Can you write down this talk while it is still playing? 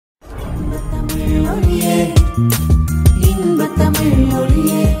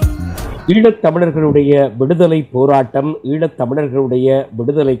ஈழத்தமிழர்களுடைய விடுதலை போராட்டம், ஈழத்தமிழர்களுடைய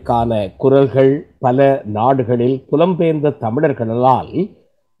விடுதலைக்கான குரல்கள் பல நாடுகளில் புலம்பெயர்ந்த தமிழர்களால்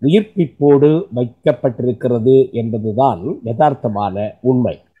உயிர்ப்பிப்போடு வைக்கப்பட்டிருக்கிறது என்பதுதான் யதார்த்தமான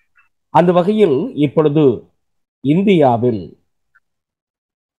உண்மை. அந்த வகையில் இப்பொழுது இந்தியாவில்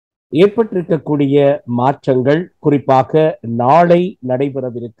ஏற்பட்டிருக்கக்கூடிய மாற்றங்கள், குறிப்பாக நாளை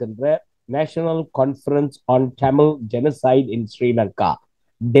நடைபெறவிருக்கின்ற national conference on Tamil genocide இன் ஸ்ரீலங்கா,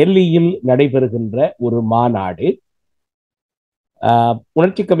 டெல்லியில் நடைபெறுகின்ற ஒரு மாநாடு,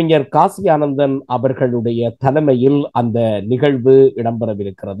 உணர்ச்சி கவிஞர் காசி ஆனந்தன் அவர்களுடைய தலைமையில் அந்த நிகழ்வு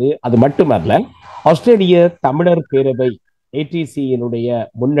இடம்பெறவிருக்கிறது. அது மட்டுமல்ல, ஆஸ்திரேலிய தமிழர் பேரவை ATCயினுடைய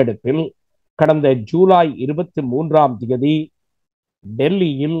முன்னெடுப்பில் கடந்த ஜூலை 23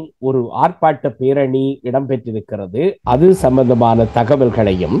 டெல்லியில் ஒரு ஆர்ப்பாட்ட பேரணி இடம்பெற்றிருக்கிறது. அது சம்பந்தமான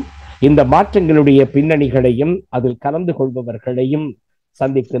தகவல்களையும் இந்த மாற்றங்களுடைய பின்னணிகளையும் அதில் கலந்து கொள்பவர்களையும்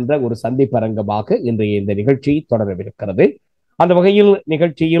சந்திக்கின்ற ஒரு சந்திப்பரங்கமாக இன்றைய இந்த நிகழ்ச்சி தொடரவிருக்கிறது. அந்த வகையில்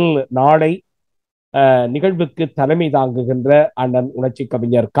நிகழ்ச்சியில் நாளை நிகழ்வுக்கு தலைமை தாங்குகின்ற அண்ணன் உணர்ச்சி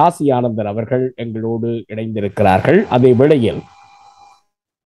கவிஞர் காசி ஆனந்தன் அவர்கள் எங்களோடு இணைந்திருக்கிறார்கள். அதே வேளையில்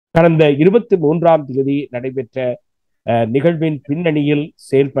கடந்த 23 நடைபெற்ற நிகழ்வின் பின்னணியில்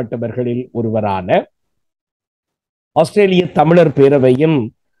செயல்பட்டவர்களில் ஒருவரான ஆஸ்திரேலிய தமிழர் பேரவையின்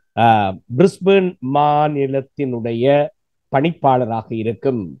பிரிஸ்பேன் மாநிலத்தினுடைய பணிப்பாளராக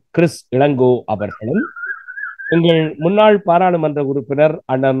இருக்கும் கிறிஸ் இளங்கோ அவர்களும், எங்கள் முன்னாள் பாராளுமன்ற உறுப்பினர்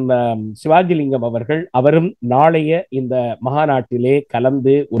அண்ணன் சிவாஜிலிங்கம் அவரும் நாளைய இந்த மகாநாட்டிலே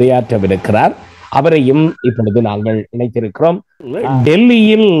கலந்து உரையாற்றவிருக்கிறார். அவரையும் இப்பொழுது நாங்கள் இணைத்திருக்கிறோம்.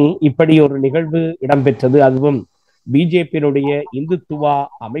 டெல்லியில் இப்படி ஒரு நிகழ்வு இடம்பெற்றது, அதுவும் பிஜேபியினுடைய இந்துத்துவா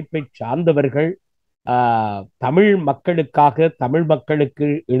அமைப்பை சார்ந்தவர்கள் தமிழ் மக்களுக்காக, தமிழ் மக்களுக்கு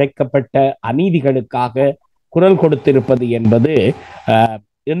இழைக்கப்பட்ட அநீதிகளுக்காக குரல் கொடுத்திருப்பது என்பது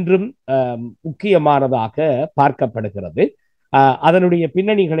என்றும் முக்கியமானதாக பார்க்கப்படுகிறது. அதனுடைய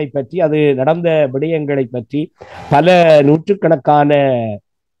பின்னணிகளை பற்றி, அது நடந்த விடயங்களை பற்றி பல நூற்றுக்கணக்கான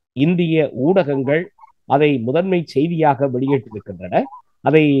இந்திய ஊடகங்கள் அதை முதன்மை செய்தியாக வெளியிட்டிருக்கின்றன.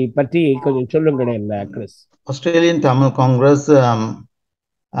 அதை பற்றி கொஞ்சம் சொல்லுங்களேன் கிறிஸ். ஆஸ்திரேலியன் தமிழ் காங்கிரஸ்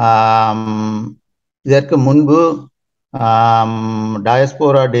இதற்கு முன்பு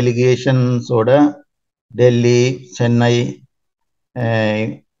டயஸ்போரா டெலிகேஷன்ஸோட டெல்லி, சென்னை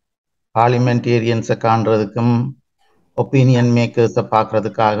பார்லிமெண்டேரியன்ஸை காண்றதுக்கும் ஒப்பீனியன் மேக்கர்ஸை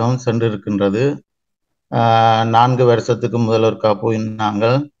பார்க்கறதுக்காகவும் சென்றிருக்கின்றது. 4 வருஷத்துக்கு முதல் ஒருக்கா போயிருந்தாங்க,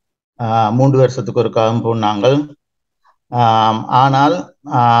 3 வருஷத்துக்கு ஒருக்காகவும் போனாங்கள். ஆனால்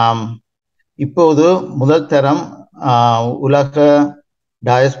இப்போது முதல் தரம் உலக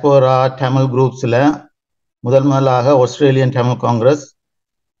டயஸ்போரா தமிழ் குரூப்ஸில் முதலாக ஆஸ்திரேலியன் தமிழ் காங்கிரஸ்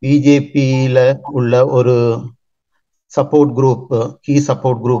பிஜேபியில் உள்ள ஒரு support group, key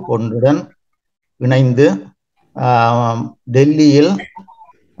support group ஒன்றுடன் இணைந்து டெல்லியில்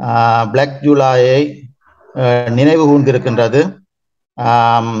பிளாக் ஜூலையை நினைவு கூர்ந்திருக்கின்றது.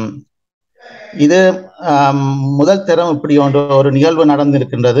 இது முதல் தரம் இப்படி ஒரு நிகழ்வு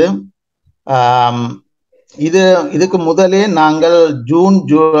நடந்திருக்கின்றது. இதுக்கு முதலே நாங்கள் ஜூன்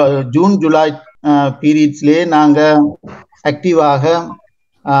ஜூலை பீரியட்ஸ்லேயே நாங்கள் ஆக்டிவாக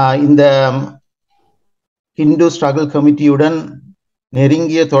இந்த ஹிந்து ஸ்ட்ரகிள் கமிட்டியுடன்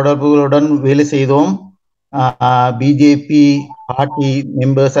நெருங்கிய தொடர்புகளுடன் வேலை செய்தோம். BJP party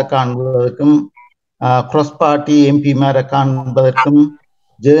மெம்பர்ஸை காண்பதற்கும், cross party எம்பிமாரை காண்பதற்கும்,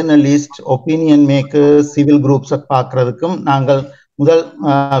 journalist, opinion maker, civil குரூப்ஸை பார்க்கறதுக்கும் நாங்கள் முதல்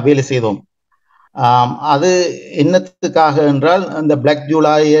வேலை செய்தோம். அது என்னத்துக்காக என்றால், அந்த பிளாக்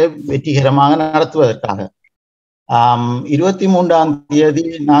ஜூலையை வெற்றிகரமாக நடத்துவதற்காக. 23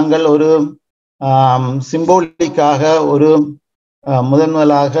 நாங்கள் ஒரு சிம்போலிக்காக ஒரு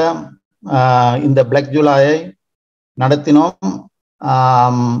முதலாக இந்த பிளாக் ஜூலையை நடத்தினோம்.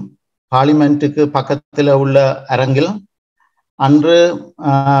 பார்லிமெண்ட்டுக்கு பக்கத்தில் உள்ள அரங்கில் அன்று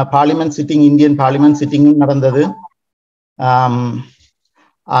parliament sitting, Indian parliament sitting நடந்தது.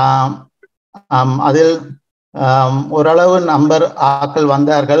 அதில் ஓரளவு நம்பர் ஆட்கள்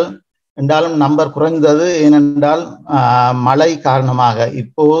வந்தார்கள் என்றாலும் நம்பர் குறைந்தது. ஏனென்றால் மழை காரணமாக.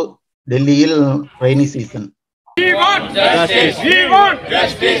 இப்போ டெல்லியில் rainy season. We want justice. We want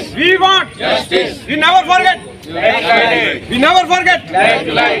justice. We want justice. We never forget. We never forget.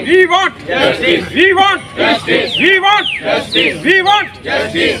 We want justice. We want justice. We want justice. We want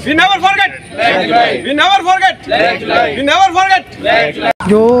justice. We never forget. We never forget. We never forget.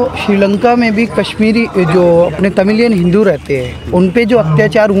 जो श्रीलंका में भी कश्मीरी जो अपने तमिलियन हिंदू रहते हैं, उन पे जो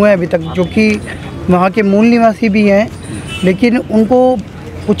अत्याचार हुए हैं अभी तक, जो कि वहाँ के मूल निवासी भी हैं, लेकिन उनको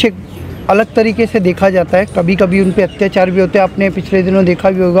कुछ एक अलग तरीके से देखा जाता है। कभी कभी उन पे अत्याचार भी होते हैं। आपने पिछले दिनों देखा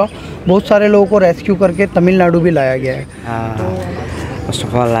भी होगा, बहुत सारे लोगों को रेस्क्यू करके तमिलनाडु भी लाया गया है। First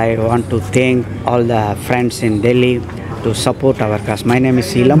of all, I want to thank all the friends in Delhi to support our cause. My name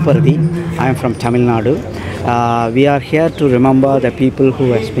is Eeelam. I am from Tamil Nadu. We are here to remember the people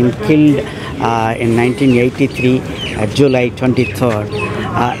who has been killed in 1983, July 23rd.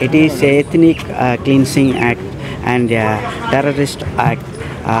 It is a ethnic cleansing act and a terrorist act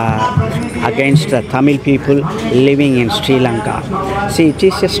against the Tamil people living in Sri Lanka. See, it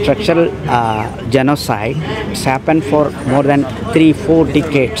is a structural genocide. It's happened for more than 3-4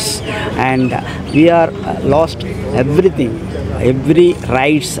 decades, and we are lost everything, every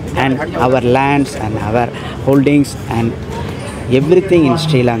rights and our lands and our holdings and everything in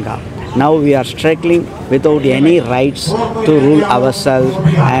Sri Lanka. Now we are struggling without any rights to rule ourselves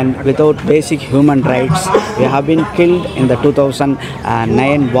and without basic human rights. We have been killed in the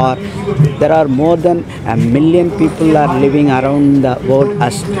 2009 war. There are more than 1 million people are living around the world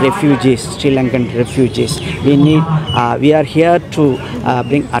as refugees, Sri Lankan refugees. We are here to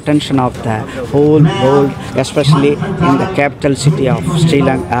bring attention of the whole world, especially in the capital city of Sri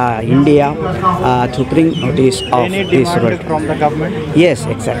Lanka, India, to bring notice of this world. From the government? Yes,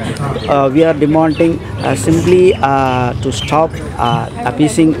 exactly. We are demanding simply to stop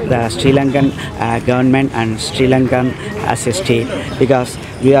appeasing the Sri Lankan government and Sri Lankan as a state, because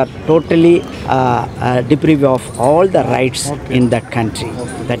we are totally deprived of all the rights in that country.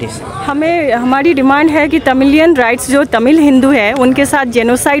 That is. हमें हमारी demand है कि Tamilian rights जो तमिल हिंदू है उनके साथ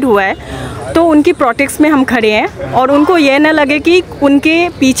genocide हुआ है, तो उनकी प्रोटेक्ट्स में हम खड़े हैं और उनको ये ना लगे कि उनके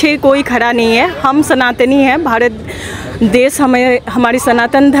पीछे कोई खड़ा नहीं है। हम सनातनी हैं, भारत देश हमें हमारी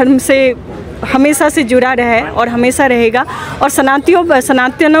सनातन धर्म से हमेशा से जुड़ा रहा है और हमेशा रहेगा, और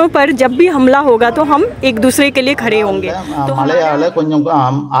सनातनों पर जब भी हमला होगा तो हम एक दूसरे के लिए खड़े होंगे। तो மலையாள கொஞ்சம்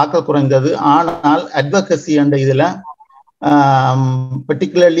ஆக்கள் குறைந்தது, ஆனால் அட்வொகசி என்ற இதில்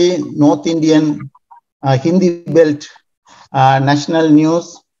particularly North Indian Hindi belt national news,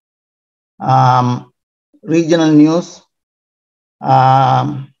 regional news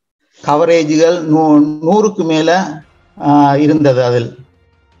கவரேஜ்கள் 100க்கு மேல இருந்தது அதில்.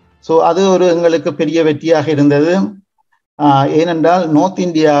 ஸோ அது ஒரு எங்களுக்கு பெரிய வெற்றியாக இருந்தது. ஏனென்றால் நார்த்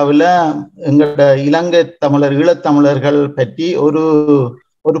இந்தியாவில் எங்களோட இலங்கை தமிழர் ஈழத்தமிழர்கள் பற்றி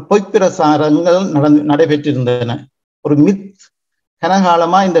ஒரு பொய்ப்பிரசாரங்கள் நடைபெற்றிருந்தன. ஒரு மித்,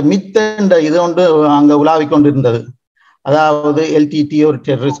 கனகாலமா இந்த மித் என்ற இது ஒன்று அங்க உலாவிக் கொண்டிருந்தது. அதாவது எல்டிடி ஒரு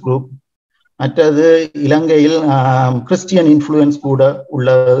டெரரிஸ்ட் குரூப், மற்றது இலங்கையில் கிறிஸ்டியன் இன்ஃப்ளூயன்ஸ் கூட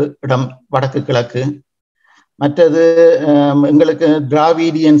உள்ள இடம் வடக்கு கிழக்கு, மற்றது எங்களுக்கு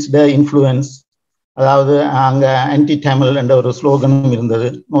டிராவிடியன்ஸ் இன்ஃப்ளூயன்ஸ், அதாவது அங்க ஆன்டி தமிழ் என்ற ஒரு ஸ்லோகனும் இருந்தது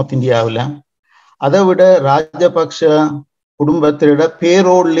நார்த் இந்தியாவில். அதை விட ராஜபக்ஷ குடும்பத்திட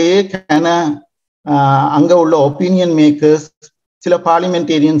பேரோட்லேயே அங்க உள்ள ஒப்பீனியன் மேக்கர்ஸ், சில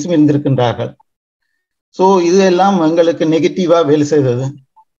பார்லிமெண்டேரியன்ஸும் இருந்திருக்கின்றார்கள். ஸோ இதெல்லாம் எங்களுக்கு நெகட்டிவா வேலை செய்தது.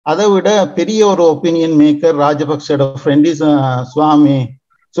 அதை விட பெரிய ஒரு ஒப்பீனியன் மேக்கர் ராஜபக்ஷோட ஃப்ரெண்ட் சுவாமி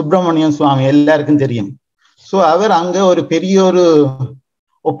சுப்பிரமணியம் சுவாமி, எல்லாருக்கும் தெரியும். ஸோ அவர் அங்க ஒரு பெரிய ஒரு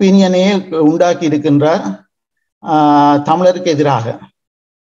ஒப்பீனியனே உண்டாக்கி இருக்கின்றார் தமிழருக்கு எதிராக.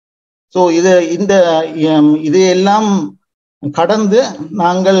 ஸோ இதையெல்லாம் கடந்து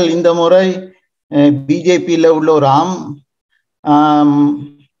நாங்கள் இந்த முறை பிஜேபியில் உள்ள ஒரு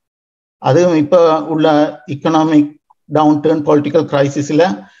அதுவும் இப்ப உள்ள எக்கனாமிக் டவுன் டர்ன் பொலிட்டிக்கல் கிரைசிஸ்ல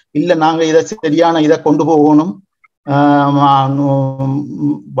இல்லை, நாங்கள் இதை சரியான இதை கொண்டு போகணும்,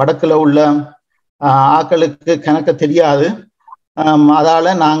 வடக்குல உள்ள ஆக்களுக்கு கணக்க தெரியாது,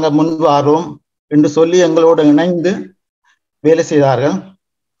 அதால நாங்க முன் வாரோம் என்று சொல்லி எங்களோடு இணைந்து வேலை செய்தார்கள்.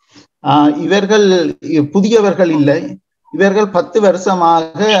 இவர்கள் புதியவர்கள் இல்லை, இவர்கள் 10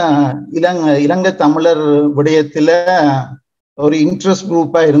 வருஷமாக இலங்கை தமிழர் விடயத்துல ஒரு இன்ட்ரெஸ்ட்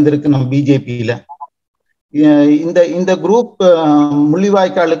குரூப்பா இருந்திருக்கு நம்ம பிஜேபியில. இந்த குரூப்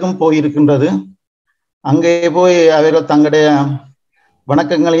முள்ளிவாய்க்காலுக்கும் போயிருக்கின்றது. அங்கே போய் அவர்கள் தங்களுடைய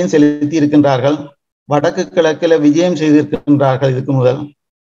வணக்கங்களையும் செலுத்தி இருக்கின்றார்கள். வடக்கு கிழக்குல விஜயம் செய்திருக்கின்றார்கள் இதுக்கு முதல்.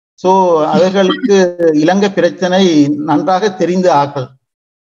 சோ அவர்களுக்கு இலங்கை பிரச்சனை நன்றாக தெரிந்த ஆக்கள்.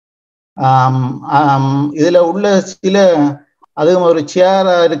 இதுல உள்ள சில, அதுவும் ஒரு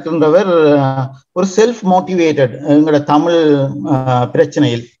சேரா இருக்கின்றவர் ஒரு செல்ஃப் மோட்டிவேட்டட் எங்களோட தமிழ்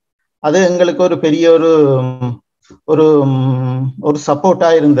பிரச்சனையில். அது எங்களுக்கு ஒரு பெரிய ஒரு சப்போர்ட்டா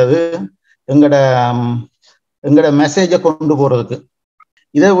இருந்தது எங்களோட மெசேஜை கொண்டு போறதுக்கு.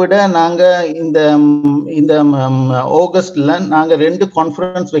 இதை விட நாங்க இந்த ஆகஸ்ட்ல நாங்க 2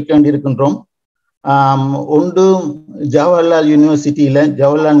 கான்ஃபரன்ஸ் வைக்க வேண்டியிருக்கின்றோம். ஒன்று ஜவஹர்லால் யூனிவர்சிட்டியில,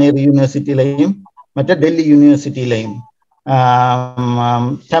 ஜவஹர்லால் நேரு யூனிவர்சிட்டியிலையும், மற்ற டெல்லி யூனிவர்சிட்டியிலையும்.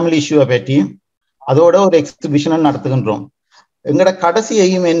 தமிழ் இஷ்யூவை பற்றி. அதோட ஒரு எக்ஸிபிஷனும் நடத்துகின்றோம். எங்களோட கடைசி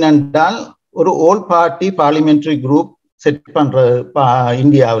எய்ம் என்னென்றால் ஒரு all party parliamentary group set பண்றது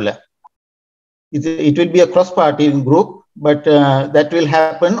இந்தியாவில். It will be a cross-party group, but that will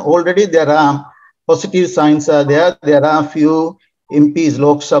happen. Already there are positive signs are there. There are few MPs,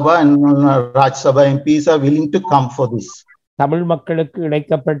 Lok Sabha and Raj Sabha MPs are willing to come for this. Tamil மக்களுக்கு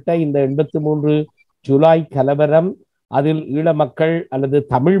இணைக்கப்பட்ட இந்த 83 ஜூலை கலவரம், அதில் ஈழ மக்கள் அல்லது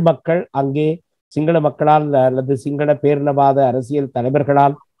தமிழ் மக்கள் அங்கே சிங்கள மக்களால் அல்லது சிங்கள பேரினவாத அரசியல்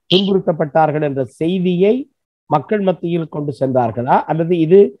தலைவர்களால் துன்புறுத்தப்பட்டார்கள் என்ற செய்தியை மக்கள் மத்தியில் கொண்டு சென்றார்களா, அல்லது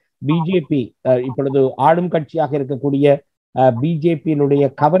இது பிஜேபி இப்பொழுது ஆளும் கட்சியாக இருக்கக்கூடிய பிஜேபியினுடைய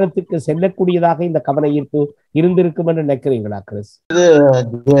கவனத்துக்கு செல்லக்கூடியதாக இந்த கவன ஈர்ப்பு இருந்திருக்கும் என்று நினைக்கிறீங்களா கிறிஸ்?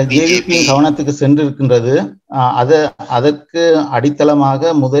 ஜேவிபியின் கவனத்துக்கு சென்றிருக்கின்றது. அதற்கு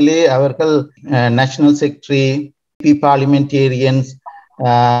அடித்தளமாக முதலே அவர்கள் national secretary, parliamentarians,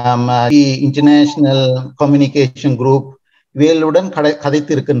 international communication group இவைகளுடன்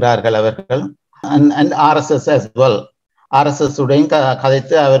கதைத்திருக்கின்றார்கள் அவர்கள். And RSS as well. RSS உடையும்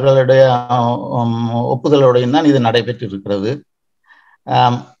கதைத்து அவர்களுடைய ஒப்புதலுடையும் தான் இது நடைபெற்றிருக்கிறது.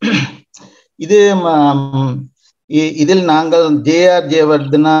 இதில் நாங்கள் JR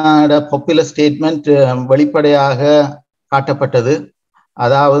ஜெயவர்தனோட பாப்புலர் ஸ்டேட்மெண்ட் வெளிப்படையாக காட்டப்பட்டது.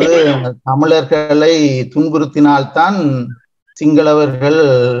 அதாவது தமிழர்களை துன்புறுத்தினால்தான் சிங்களவர்கள்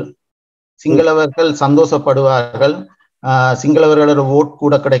சந்தோஷப்படுவார்கள், சிங்களவர்களோட ஓட்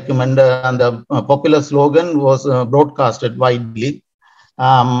கூட கிடைக்கும் என்ற அந்த பாப்புலர் ஸ்லோகன் வாஸ் ப்ராட்காஸ்டட் வைட்லி.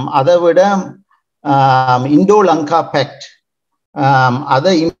 அதை விட இண்டோ லங்கா பேக்ட்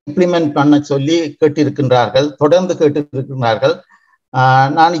அதை இம்ப்ளிமெண்ட் பண்ண சொல்லி கேட்டிருக்கின்றார்கள், தொடர்ந்து கேட்டிருக்கின்றார்கள்.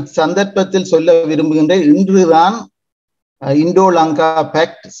 நான் இச்சந்தர்ப்பத்தில் சொல்ல விரும்புகின்றேன், இன்றுதான் இண்டோ லங்கா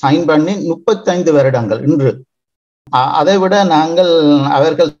பேக்ட் சைன் பண்ணி 35 வருடங்கள் இன்று. அதை விட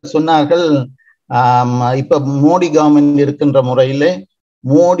அவர்கள் சொன்னார்கள், இப்ப மோடி கவர்மெண்ட் இருக்கின்ற முறையிலே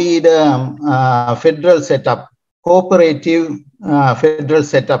மோடியிட federal setup, cooperative federal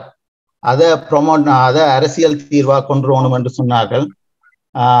setup அதை அதை அரசியல் தீர்வா கொண்டு வரணும் என்று சொன்னார்கள்.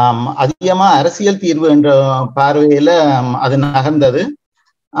 அதிகமா அரசியல் தீர்வு என்ற பார்வையில அது நகர்ந்தது.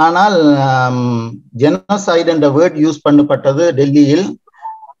 ஆனால் ஜெனோசைட் என்ற வேர்ட் யூஸ் பண்ணப்பட்டது டெல்லியில்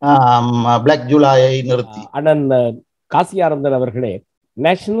பிளாக் ஜூலையை நிறுத்தி. அண்ணன் காசியானந்தன் அவர்களே,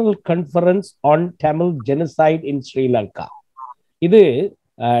 national conference on Tamil genocide இன் ஸ்ரீலங்கா, இது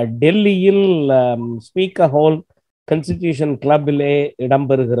டெல்லியில் ஸ்பீக்கர் ஹால் கான்ஸ்டிடியூஷன் கிளப்பிலே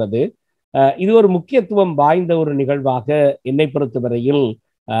இடம்பெறுகிறது. இது ஒரு முக்கியத்துவம் வாய்ந்த ஒரு நிகழ்வாக என்னை பொறுத்தவரையில்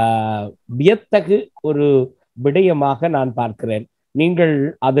வியத்தகு ஒரு விடயமாக நான் பார்க்கிறேன். நீங்கள்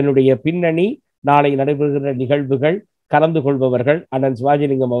அதனுடைய பின்னணி, நாளை நடைபெறுகிற நிகழ்வுகள், கலந்து கொள்பவர்கள் அண்ணன்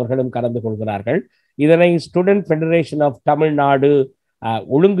சிவாஜிலிங்கம் அவர்களும் கலந்து கொள்கிறார்கள். இதனை ஸ்டூடெண்ட் ஃபெடரேஷன் ஆஃப் தமிழ்நாடு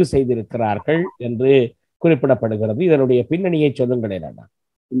ஒழுங்கு செய்திருக்கிறார்கள் என்று குறிப்பிடப்படுகிறது. இதனுடைய பின்னணியை சொல்லுங்களேன்.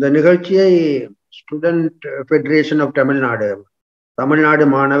 இந்த நிகழ்ச்சியை ஸ்டூடெண்ட் ஃபெடரேஷன் ஆஃப் தமிழ்நாடு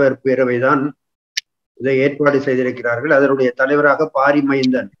மாணவர் பேரவை தான் இதை ஏற்பாடு செய்திருக்கிறார்கள். அதனுடைய தலைவராக பாரி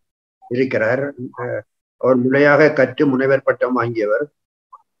மைந்தன் இருக்கிறார். அவர் முறையாக கற்று முனைவர் பட்டம் வாங்கியவர்.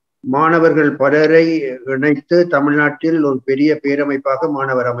 மாணவர்கள் பலரை இணைத்து தமிழ்நாட்டில் ஒரு பெரிய பேரமைப்பாக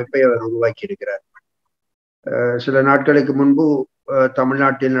மாணவர் அமைப்பை அவர் உருவாக்கி இருக்கிறார். சில நாட்களுக்கு முன்பு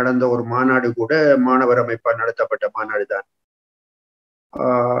தமிழ்நாட்டில் நடந்த ஒரு மாநாடு கூட மாணவர் அமைப்பால் நடத்தப்பட்ட மாநாடு தான்.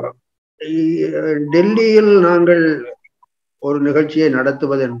 டெல்லியில் நாங்கள் ஒரு நிகழ்ச்சியை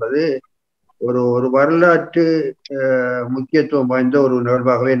நடத்துவது என்பது ஒரு வரலாற்று முக்கியத்துவம் வாய்ந்த ஒரு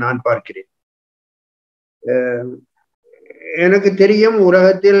நிகழ்வாகவே நான் பார்க்கிறேன். எனக்கு தெரியும்,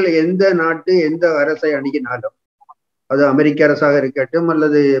 உலகத்தில் எந்த நாட்டு எந்த அரசை அணுகினாலும், அது அமெரிக்க அரசாக இருக்கட்டும்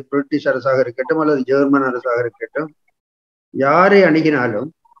அல்லது பிரிட்டிஷ் அரசாக இருக்கட்டும் அல்லது ஜெர்மன் அரசாக இருக்கட்டும், யாரை அணுகினாலும்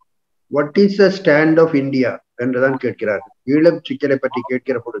what is the stand of India என்றுதான் கேட்கிறார்கள். ஈழம் சிக்கலை பற்றி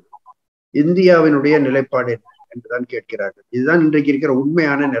கேட்கிற பொழுது இந்தியாவினுடைய நிலைப்பாடு என்ன என்றுதான் கேட்கிறார்கள். இதுதான் இன்றைக்கு இருக்கிற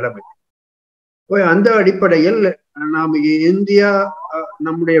உண்மையான நிலைமை. அந்த அடிப்படையில் நாம் இந்தியா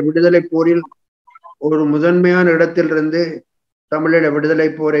நம்முடைய விடுதலை போரில் ஒரு முதன்மையான இடத்திலிருந்து தமிழீழ விடுதலை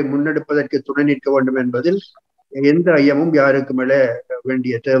போரை முன்னெடுப்பதற்கு துணை நிற்க வேண்டும் என்பதில் எந்த ஐயமும் யாருக்கு மேல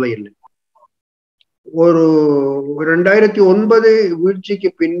வேண்டிய தேவையில்லை. ஒரு 2009 வீழ்ச்சிக்கு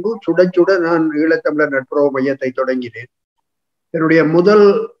பின்பு சுட சுட நான் ஈழத்தமிழர் நட்புறவு மையத்தை தொடங்கினேன். என்னுடைய முதல்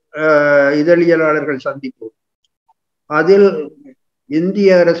இதழியலாளர்கள் சந்திப்பு, அதில்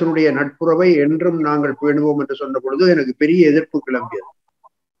இந்திய அரசனுடைய நட்புறவை என்றும் நாங்கள் பேணுவோம் என்று சொன்ன பொழுது எனக்கு பெரிய எதிர்ப்பு கிளம்பியது.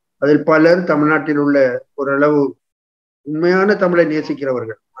 அதில் பலர் தமிழ்நாட்டில் உள்ள ஓரளவு உண்மையான தமிழை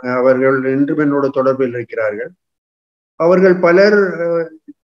நேசிக்கிறவர்கள், அவர்கள் என்றும் என்னோட தொடர்பில் இருக்கிறார்கள். அவர்கள் பலர்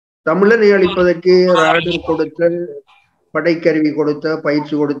தமிழனை அழிப்பதற்கு ஆர்டர் கொடுத்த படைக்கருவி கொடுத்த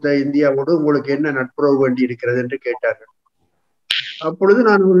பயிற்சி கொடுத்த இந்தியாவோடு உங்களுக்கு என்ன நட்புறவு வேண்டி இருக்கிறது என்று கேட்டார்கள். அப்பொழுது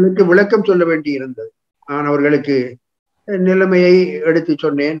நான் அவர்களுக்கு விளக்கம் சொல்ல வேண்டி இருந்தது. நான் அவர்களுக்கு நிலைமையை எடுத்து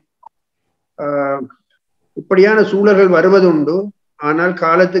சொன்னேன். இப்படியான சூழல்கள் வருவதுண்டு. ஆனால்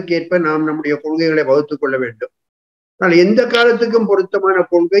காலத்துக்கு ஏற்ப நாம் நம்முடைய கொள்கைகளை வகுத்துக் கொள்ள வேண்டும். ஆனால் எந்த காலத்துக்கும் பொருத்தமான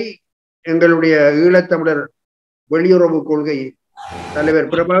கொள்கை எங்களுடைய ஈழத்தமிழர் வெளியுறவு கொள்கை தலைவர்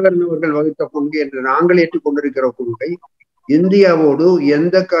பிரபாகரன் அவர்கள் வகுத்த கொள்கை என்று நாங்கள் ஏற்றுக்கொண்டிருக்கிற கொள்கை, இந்தியாவோடு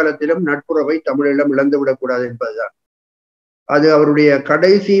எந்த காலத்திலும் நட்புறவை தமிழீழம் இழந்துவிடக்கூடாது என்பதுதான். அது அவருடைய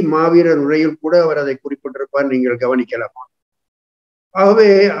கடைசி மாவீரர் உரையில் கூட அவர் அதை குறிப்பிட்டிருப்பார், நீங்கள் கவனிக்கலாம். ஆகவே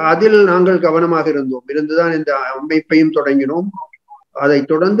அதில் நாங்கள் கவனமாக இருந்துதான் இந்த அமைப்பையும் தொடங்கினோம். அதை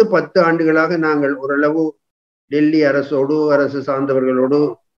தொடர்ந்து 10 ஆண்டுகளாக நாங்கள் ஓரளவு டெல்லி அரசோடு அரசு சார்ந்தவர்களோடு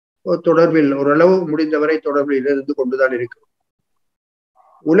தொடர்பில் ஓரளவு முடிந்தவரை தொடர்பில் இருந்து கொண்டுதான் இருக்கிறோம்.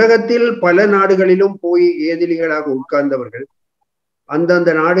 உலகத்தில் பல நாடுகளிலும் போய் ஏதிலிகளாக உட்கார்ந்தவர்கள்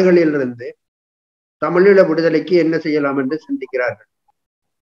அந்தந்த நாடுகளிலிருந்து தமிழீழ விடுதலைக்கு என்ன செய்யலாம் என்று சிந்திக்கிறார்கள்.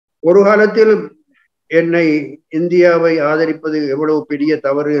 ஒரு காலத்தில் என்னை இந்தியாவை ஆதரிப்பது எவ்வளவு பெரிய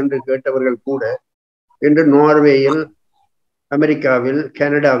தவறு என்று கேட்டவர்கள் கூட இன்று நார்வேயில், அமெரிக்காவில்,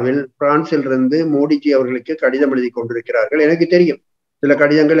 கனடாவில், பிரான்சில் இருந்து மோடிஜி அவர்களுக்கு கடிதம் எழுதி கொண்டிருக்கிறார்கள். எனக்கு தெரியும், சில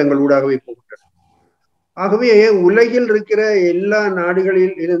கடிதங்கள் எங்கள் ஊடாகவே போகின்றன. ஆகவே உலகில் இருக்கிற எல்லா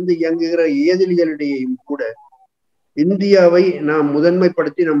நாடுகளில் இருந்து இயங்குகிற ஏதிலிகளிடையும் கூட இந்தியாவை நாம்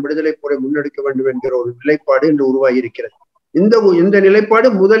முதன்மைப்படுத்தி நம் விடுதலை போரை முன்னெடுக்க வேண்டும் என்கிற ஒரு நிலைப்பாடு இன்று உருவாகி இருக்கிறது. இந்த நிலைப்பாடு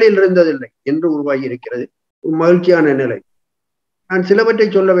முதலில் இருந்ததில்லை என்று உருவாகி இருக்கிறது. ஒரு மகிழ்ச்சியான நிலை. நான் சிலவற்றை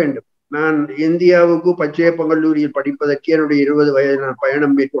சொல்ல வேண்டும். நான் இந்தியாவுக்கு பச்சையப்பன் கல்லூரியில் படிப்பதற்கு என்னுடைய 20 வயது நான்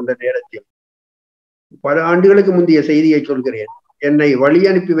பயணம் மேற்கொண்ட நேரத்தில் பல ஆண்டுகளுக்கு முந்தைய செய்தியை சொல்கிறேன். என்னை வழி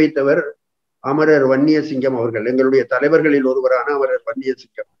அனுப்பி வைத்தவர் அமரர் வன்னியசிங்கம் அவர்கள், எங்களுடைய தலைவர்களில் ஒருவரான அமரர்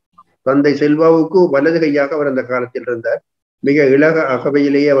வன்னியசிங்கம். தந்தை செல்வாவுக்கு வலது கையாக அவர் அந்த காலத்தில் இருந்தார். மிக இளக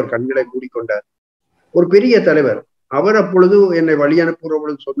அகவையிலேயே அவர் கண்களை மூடிக்கொண்டார். ஒரு பெரிய தலைவர். அவர் அப்பொழுது என்னை வழி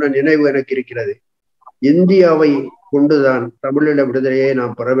அனுப்புகிறவர்கள் சொன்ன நினைவு எனக்கு இருக்கிறது. இந்தியாவை கொண்டுதான் தமிழீழ விடுதலையை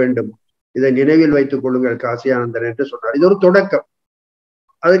நாம் பெற வேண்டும், இதை நினைவில் வைத்துக் கொள்ளுங்கள் காசியானந்தன் என்று சொன்னார். இது ஒரு தொடக்கம்.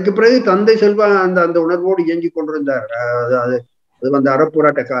 அதற்கு பிறகு தந்தை செல்வா அந்த உணர்வோடு இயங்கிக் கொண்டிருந்தார். அது அந்த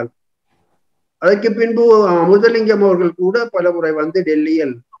அறப்போராட்ட காலம். அதற்கு பின்பு அமுதலிங்கம் அவர்கள் கூட பல முறை வந்து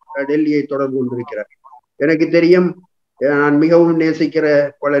டெல்லியை தொடர்பு கொண்டிருக்கிறார். எனக்கு தெரியும், நான் மிகவும் நேசிக்கிற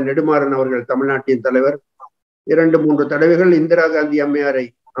பல நெடுமாறன் அவர்கள், தமிழ்நாட்டின் தலைவர், 2-3 தடவைகள் இந்திரா காந்தி அம்மையாரை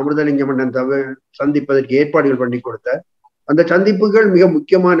அமிர்தலிங்கம் மன்னன் சந்திப்பதற்கு ஏற்பாடுகள் பண்ணி கொடுத்தார். அந்த சந்திப்புகள் மிக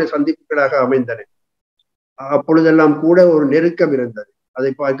முக்கியமான சந்திப்புகளாக அமைந்தன. அப்பொழுதெல்லாம் கூட ஒரு நெருக்கம் இருந்தது,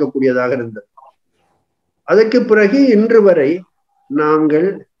 அதை பார்க்கக்கூடியதாக இருந்தது. அதற்கு பிறகு இன்று வரை நாங்கள்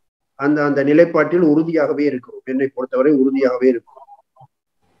அந்த நிலைப்பாட்டில் உறுதியாகவே இருக்கிறோம். என்னை பொறுத்தவரை உறுதியாகவே இருக்கிறோம்.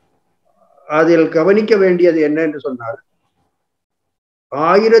 அதில் கவனிக்க வேண்டியது என்ன என்று சொன்னால்,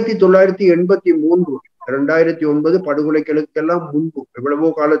 1983 2009 படுகொலைகளுக்கெல்லாம் முன்பு, எவ்வளவோ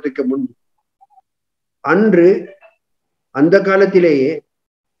காலத்துக்கு முன்பு, அன்று அந்த காலத்திலேயே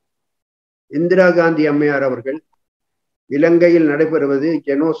இந்திரா காந்தி அம்மையார் அவர்கள் இலங்கையில் நடைபெறுவது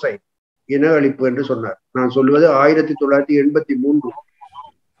ஜெனோசைட், இன அழிப்பு என்று சொன்னார். நான் சொல்வது 1983.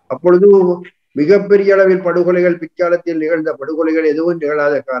 அப்பொழுது மிகப்பெரிய அளவில் படுகொலைகள், பிற்காலத்தில் நிகழ்ந்த படுகொலைகள் எதுவும்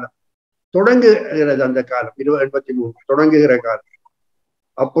நிகழாத காலம். தொடங்குகிறது அந்த காலம், 1983 தொடங்குகிற காலம்.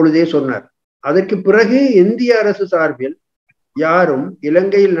 அப்பொழுதே சொன்னார். அதற்கு பிறகு இந்திய அரசு சார்பில் யாரும்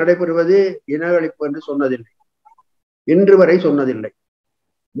இலங்கையில் நடைபெறுவது இன அழிப்பு என்று சொன்னதில்லை, இன்று வரை சொன்னதில்லை.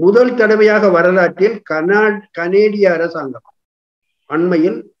 முதல் தடவையாக வரலாற்றில் கனேடிய அரசாங்கம்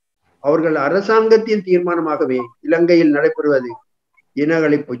அண்மையில் அவர்கள் அரசாங்கத்தின் தீர்மானமாகவே இலங்கையில் நடைபெறுவது இன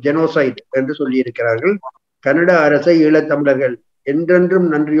அழிப்பு, ஜெனோசைட் என்று சொல்லி இருக்கிறார்கள். கனடா அரசை ஈழத்தமிழர்கள் என்றென்றும்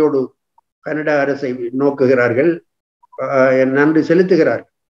நன்றியோடு கனடா அரசை நோக்குகிறார்கள், நன்றி செலுத்துகிறார்கள்.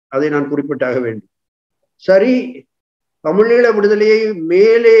 அதை நான் குறிப்பிட்டாக வேண்டும். சரி, தமிழீழ விடுதலையை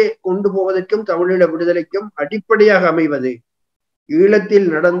மேலே கொண்டு போவதற்கும் தமிழீழ விடுதலைக்கும் அடிப்படையாக அமைவது, ஈழத்தில்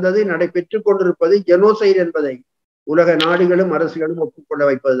நடந்தது, நடைபெற்றுக் கொண்டிருப்பது ஜெனோசைட் என்பதை உலக நாடுகளும் அரசுகளும் ஒப்புக்கொள்ள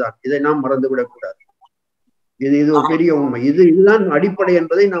வைப்பதுதான். இதை நாம் மறந்துவிடக்கூடாது. இது ஒரு பெரிய உண்மை. இதுதான் அடிப்படை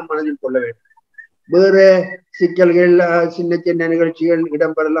என்பதை நாம் மனதில் கொள்ள வேண்டும். வேற சிக்கல்கள், சின்ன சின்ன நிகழ்ச்சிகள்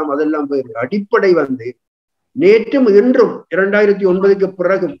இடம்பெறலாம், அதெல்லாம் வேறு. அடிப்படை நேற்றும் இன்றும் 2009க்கு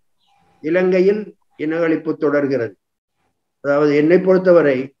பிறகும் இலங்கையில் இன அழிப்பு தொடர்கிறது. அதாவது என்னை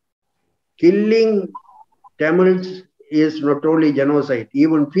பொறுத்தவரை killing Tamils is not only genocide,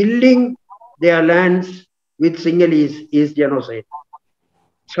 even filling their lands with Sinhalese is genocide,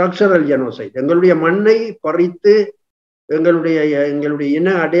 structural genocide. எங்களுடைய மண்ணை பறித்து எங்களுடைய இன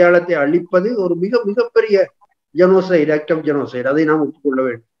அடையாளத்தை அழிப்பது ஒரு மிகப்பெரிய ஜெனோசைட், ஆக்ட் ஆஃப் ஜெனோசைட். அதை நாம் ஒப்புக்கொள்ள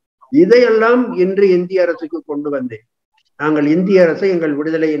வேண்டும். இதையெல்லாம் இன்று இந்திய அரசுக்கு கொண்டு வந்தேன். நாங்கள் இந்திய அரசை எங்கள்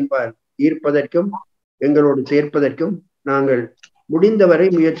விடுதலையின்பால் ஈர்ப்பதற்கும் எங்களோடு சேர்ப்பதற்கும் நாங்கள் முடிந்தவரை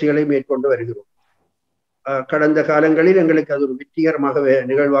முயற்சிகளை மேற்கொண்டு வருகிறோம். கடந்த காலங்களில் எங்களுக்கு அது ஒரு வெற்றிகரமாகவே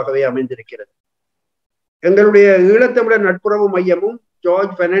நிகழ்வாகவே அமைந்திருக்கிறது. எங்களுடைய ஈழத்தமிழர் நட்புறவு மையமும்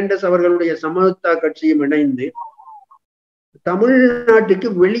ஜார்ஜ் பெர்னாண்டஸ் அவர்களுடைய சமத்துவ கட்சியும் இணைந்து தமிழ்நாட்டுக்கு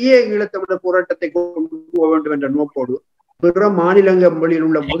வெளியே ஈழத்தமிழர் போராட்டத்தை கொண்டு போக வேண்டும் என்ற நோக்கோடு பிற மாநிலங்களில்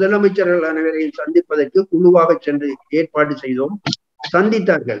உள்ள முதலமைச்சர்கள் அனைவரையும் சந்திப்பதற்கு குழுவாக சென்று ஏற்பாடு செய்தோம்.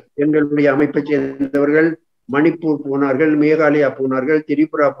 சந்தித்தார்கள். எங்களுடைய அமைப்பை சேர்ந்தவர்கள் மணிப்பூர் போனார்கள், மேகாலயா போனார்கள்,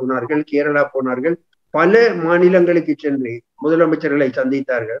 திரிபுரா போனார்கள், கேரளா போனார்கள். பல மாநிலங்களுக்கு சென்று முதலமைச்சர்களை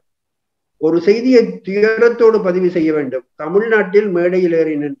சந்தித்தார்கள். ஒரு செய்தியை துயரத்தோடு பதிவு செய்ய வேண்டும். தமிழ்நாட்டில் மேடையில்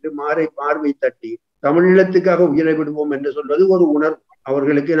ஏறி நின்று மாறை பார்வை தட்டி தமிழீழத்துக்காக உயிரை விடுவோம் என்று சொல்வது ஒரு உணர்வு.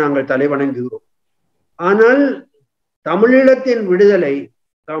 அவர்களுக்கு நாங்கள் தலைவணங்குகிறோம். ஆனால் தமிழீழத்தின் விடுதலை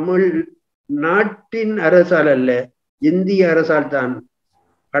தமிழ் நாட்டின் அரசால் அல்ல, இந்திய அரசால் தான்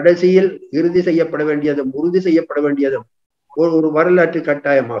கடைசியில் இறுதி செய்யப்பட வேண்டியதும் உறுதி செய்யப்பட வேண்டியதும் ஒரு வரலாற்று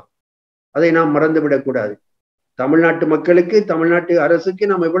கட்டாயமாகும். அதை நாம் மறந்துவிடக் கூடாது. தமிழ்நாட்டு மக்களுக்கு, தமிழ்நாட்டு அரசுக்கு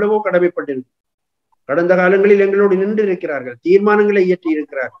நாம் எவ்வளவோ கடமைப்பட்டிருக்கிறோம். கடந்த காலங்களில் எங்களோடு நின்று இருக்கிறார்கள், தீர்மானங்களை இயற்றி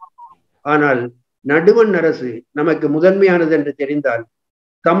இருக்கிறார்கள். ஆனால் நடுவண் அரசு நமக்கு முதன்மையானது என்று தெரிந்தால்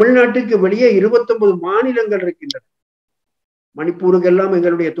தமிழ்நாட்டுக்கு வெளியே 29 மாநிலங்கள் இருக்கின்றன. மணிப்பூருக்கெல்லாம்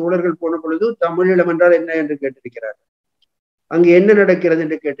எங்களுடைய தோழர்கள் போன பொழுது தமிழீழம் என்றால் என்ன என்று கேட்டிருக்கிறார்கள். அங்கு என்ன நடக்கிறது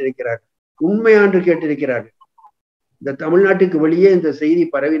என்று கேட்டிருக்கிறார்கள். உண்மையா என்று கேட்டிருக்கிறார்கள். இந்த தமிழ்நாட்டுக்கு வெளியே இந்த செய்தி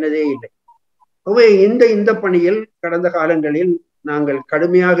பரவினதே இல்லை. இந்த பணியில் கடந்த காலங்களில் நாங்கள்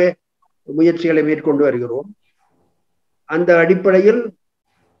கடுமையாக முயற்சிகளை மேற்கொண்டு வருகிறோம். அந்த அடிப்படையில்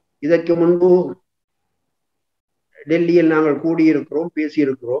இதற்கு முன்பு டெல்லியில் நாங்கள் கூடியிருக்கிறோம்,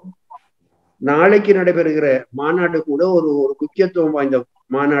 பேசியிருக்கிறோம். நாளைக்கு நடைபெறுகிற மாநாடு கூட ஒரு முக்கியத்துவம் வாய்ந்த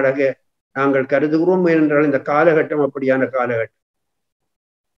மாநாடாக நாங்கள் கருதுகிறோம். ஏனென்றால் இந்த காலகட்டம் அப்படியான காலகட்டம்.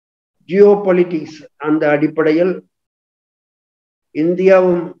 ஜியோ பொலிட்டிக்ஸ் அந்த அடிப்படையில்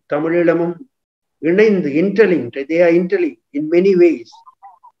இந்தியாவும் தமிழீழமும் இணைந்து interlinked, they are interlinked in many ways.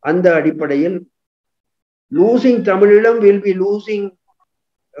 அந்த அடிப்படையில் losing Tamil Eelam will be losing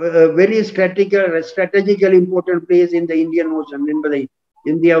a very strategically important place in the Indian Ocean என்பதை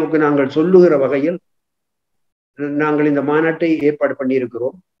இந்தியாவுக்கு நாங்கள் சொல்லுகிற வகையில் நாங்கள் இந்த மாநாட்டை ஏற்பாடு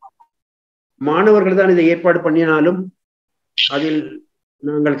பண்ணியிருக்கிறோம். மாணவர்கள் தான் இதை ஏற்பாடு பண்ணினாலும் அதில்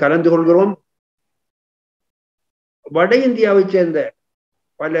நாங்கள் கலந்து கொள்கிறோம். வட இந்தியாவை சேர்ந்த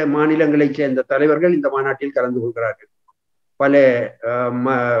பல மாநிலங்களைச் சேர்ந்த தலைவர்கள் இந்த மாநாட்டில் கலந்து கொள்கிறார்கள்.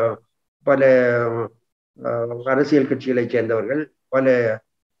 பல அரசியல் கட்சிகளைச் சேர்ந்தவர்கள், பல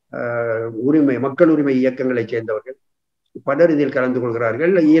மக்கள் உரிமை இயக்கங்களைச் சேர்ந்தவர்கள் பலர் இதில் கலந்து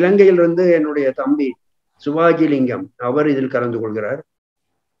கொள்கிறார்கள். இலங்கையிலிருந்து என்னுடைய தம்பி சிவாஜிலிங்கம் அவர் இதில் கலந்து கொள்கிறார்.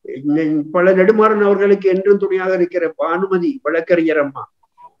 பல நெடுமாறன் அவர்களுக்கு என்றும் துணையாக இருக்கிற பானுமதி வழக்கறிஞர் அம்மா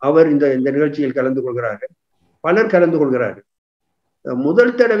அவர் இந்த நிகழ்ச்சியில் கலந்து கொள்கிறார்கள். பலர் கலந்து கொள்கிறார்கள்.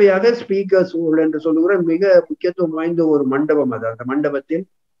 முதல் தடவையாக ஸ்பீக்கர்ஸ் என்று சொல்லுகிற மிக முக்கியத்துவம் வாய்ந்த ஒரு மண்டபம் அது. அந்த மண்டபத்தில்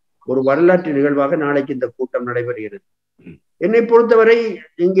ஒரு வரலாற்று நிகழ்வாக நாளைக்கு இந்த கூட்டம் நடைபெறுகிறது. என்னை பொறுத்தவரை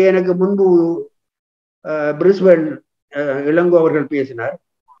இங்கே எனக்கு முன்பு பிரிஸ்பன் இளங்கோ அவர்கள் பேசினார்.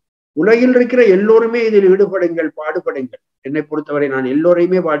 உலகில் இருக்கிற எல்லோருமே இதில் ஈடுபடுங்கள், பாடுபடுங்கள். என்னை பொறுத்தவரை நான்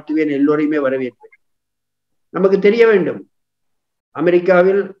எல்லோரையுமே வாழ்த்துவேன், எல்லோரையுமே வரவேற்பேன். நமக்கு தெரிய வேண்டும்,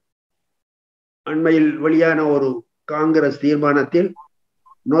 அமெரிக்காவில் அண்மையில் வெளியான ஒரு காங்கிரஸ் தீர்மானத்தில்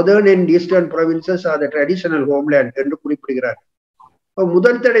northern and eastern provinces R the traditional homeland என்று குறிப்பிடுகிறார்.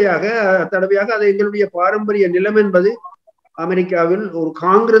 முதல் தடவையாக அதை எங்களுடைய பாரம்பரிய நிலம் என்பது அமெரிக்காவில் ஒரு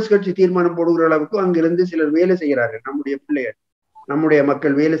காங்கிரஸ் கட்சி தீர்மானம் போடுகிற அளவுக்கு அங்கிருந்து சிலர் வேலை செய்கிறார்கள். நம்முடைய பிள்ளைகள், நம்முடைய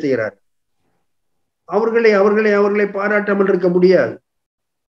மக்கள் வேலை செய்கிறார்கள். அவர்களை பாராட்டாமல் இருக்க முடியாது.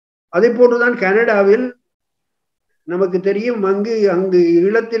 அதே போன்றுதான் கனடாவில் நமக்கு தெரியும், அங்கு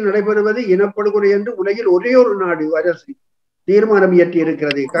ஈழத்தில் நடைபெறுவது இனப்படுகொலை என்று உலகில் ஒரே ஒரு நாடு அரசு தீர்மானம் இயற்றி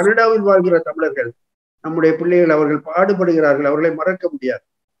இருக்கிறது. கனடாவில் வாழ்கிற தமிழர்கள், நம்முடைய பிள்ளைகள், அவர்கள் பாடுபடுகிறார்கள், அவர்களை மறக்க முடியாது.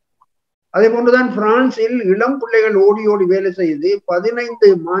 அதே போன்றுதான் பிரான்சில் இளம் பிள்ளைகள் ஓடி ஓடி வேலை செய்து 15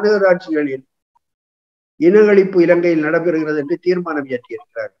 மாநகராட்சிகளில் இனஅழிப்பு இலங்கையில் நடைபெறுகிறது என்று தீர்மானம்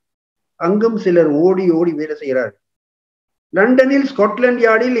இயற்றியிருக்கிறார்கள். அங்கும் சிலர் ஓடி ஓடி வேலை செய்கிறார்கள். லண்டனில் ஸ்காட்லாந்து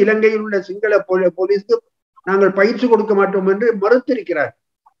யார்டில் இலங்கையில் உள்ள சிங்கள போலீஸ்க்கு நாங்கள் பயிற்சி கொடுக்க மாட்டோம் என்று மறுத்திருக்கிறார்.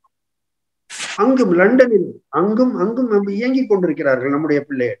 லண்டனில் அங்கும் இயங்கிக் கொண்டிருக்கிறார்கள் நம்முடைய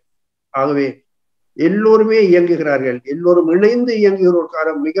பிள்ளைகள். ஆகவே எல்லோருமே இயங்குகிறார்கள். எல்லோரும் இணைந்து இயங்குகிற ஒரு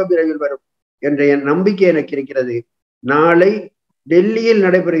காலம் மிக விரைவில் வரும் என்ற என் நம்பிக்கை எனக்கு இருக்கிறது. நாளை டெல்லியில்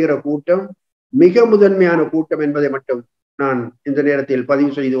நடைபெறுகிற கூட்டம் மிக முதன்மையான கூட்டம் என்பதை மட்டும் நான் இந்த நேரத்தில்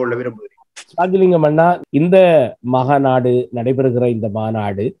பதிவு செய்து கொள்ள விரும்புகிறேன். ராஜலிங்கம் அண்ணா, இந்த மகாநாடு நடைபெறுகிற இந்த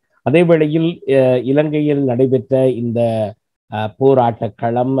மாநாடு அதே வேளையில் இலங்கையில் நடைபெற்ற இந்த போராட்ட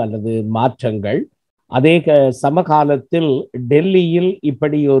களம் அல்லது மாற்றங்கள் அதே சமகாலத்தில் டெல்லியில்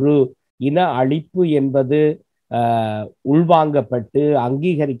இப்படி ஒரு இன அழிப்பு என்பது உள்வாங்கப்பட்டு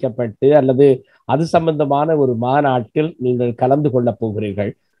அங்கீகரிக்கப்பட்டு அல்லது அது சம்பந்தமான ஒரு மாநாட்டில் நீங்கள் கலந்து கொள்ளப்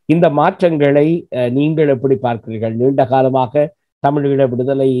போகிறீர்கள். இந்த மாற்றங்களை நீங்கள் எப்படி பார்க்கிறீர்கள்? நீண்ட காலமாக தமிழீழ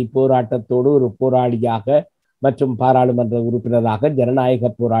விடுதலை போராட்டத்தோடு ஒரு போராளியாக மற்றும் பாராளுமன்ற உறுப்பினராக ஜனநாயக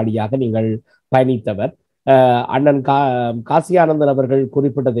போராளியாக நீங்கள் பயணித்தவர். அண்ணன் காசி ஆனந்தன் அவர்கள்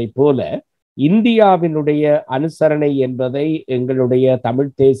குறிப்பிட்டதை போல இந்தியாவினுடைய அனுசரணை என்பதை எங்களுடைய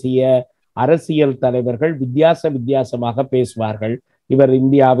தமிழ் தேசிய அரசியல் தலைவர்கள் வித்தியாசமாக பேசுவார்கள். இவர்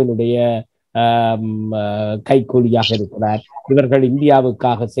இந்தியாவினுடைய கைக்கூலியாக இருக்கிறார், இவர்கள்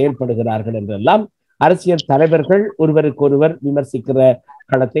இந்தியாவுக்காக செயல்படுகிறார்கள் என்றெல்லாம் அரசியல் தலைவர்கள் ஒருவருக்கொருவர் விமர்சிக்கிற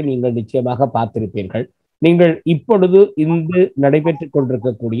களத்தை நீங்கள் நிச்சயமாக பார்த்திருப்பீர்கள். நீங்கள் இப்பொழுது இன்று நடைபெற்றுக்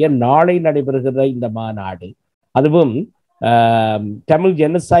கொண்டிருக்கக்கூடிய நாளை நடைபெறுகிற இந்த மாநாடு, அதுவும் தமிழ்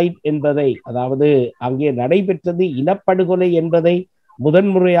ஜெனோசைட் என்பதை, அதாவது அங்கே நடைபெற்றது இனப்படுகொலை என்பதை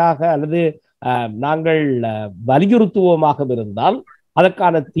முதன்முறையாக அல்லது நாங்கள் வலியுறுத்துவோமாக இருந்தால்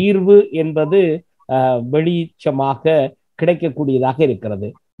அதற்கான தீர்வு என்பது வெளிச்சமாக கிடைக்கக்கூடியதாக இருக்கிறது.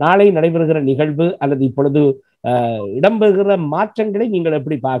 நாளை நடைபெறுகிற நிகழ்வு அல்லது இப்பொழுது இடம்பெறுகிற மாற்றங்களை நீங்கள்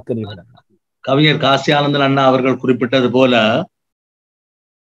எப்படி பார்க்கிறீர்கள்? கவிஞர் காசி ஆனந்தன் அண்ணா அவர்கள் குறிப்பிட்டது போல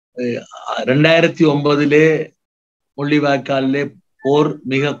 2009 முள்ளிவாய்க்காலிலே போர்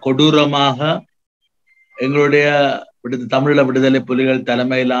மிக கொடூரமாக எங்களுடைய தமிழீழ விடுதலை புலிகள்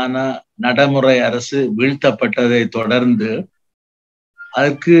தலைமையிலான நடைமுறை அரசு வீழ்த்தப்பட்டதை தொடர்ந்து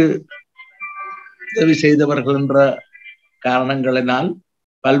அதற்கு உதவி செய்தவர்கள் என்ற காரணங்களினால்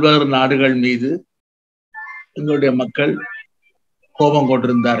பல்வேறு நாடுகள் மீது எங்களுடைய மக்கள் கோபம்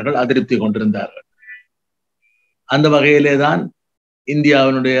கொண்டிருந்தார்கள், அதிருப்தி கொண்டிருந்தார்கள். அந்த வகையிலே தான்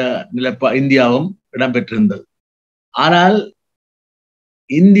இந்தியாவும் இடம்பெற்றிருந்தது. ஆனால்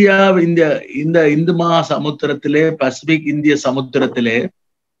இந்த இந்து மகா சமுத்திரத்திலே, பசிபிக் இந்திய சமுத்திரத்திலே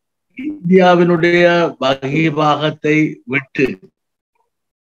இந்தியாவினுடைய வகிபாகத்தை விட்டு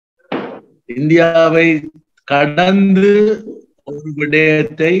இந்தியாவை கடந்து ஒரு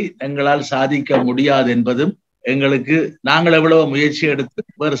விடயத்தை எங்களால் சாதிக்க முடியாது என்பதும் எங்களுக்கு, நாங்கள் எவ்வளவு முயற்சி எடுத்து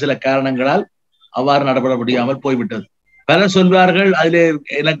வேறு சில காரணங்களால் அவ்வாறு நடைபெற முடியாமல் போய்விட்டது. பலர் சொல்வார்கள் அதிலே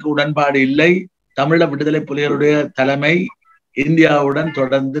எனக்கு உடன்பாடு இல்லை, தமிழீழ விடுதலை புலிகளுடைய தலைமை இந்தியாவுடன்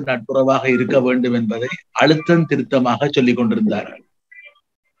தொடர்ந்து நட்புறவாக இருக்க வேண்டும் என்பதை அழுத்தம் திருத்தமாக சொல்லிக் கொண்டிருந்தார்கள்.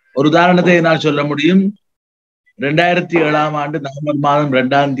 ஒரு உதாரணத்தை நான் சொல்ல முடியும். 2007 நவம்பர் மாதம்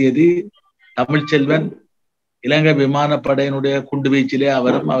 2ஆம் தேதி தமிழ்ச்செல்வன் இலங்கை விமானப்படையினுடைய குண்டுவீச்சிலே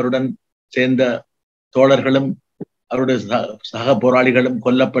அவரும் அவருடன் சேர்ந்த தோழர்களும் அவருடைய சக போராளிகளும்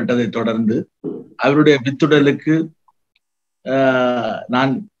கொல்லப்பட்டதை தொடர்ந்து அவருடைய வித்துடலுக்கு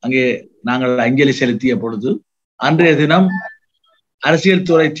நாங்கள் அஞ்சலி செலுத்திய பொழுது அன்றைய தினம் அரசியல்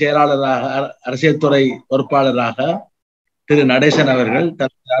துறை பொறுப்பாளராக திரு நடேசன் அவர்கள்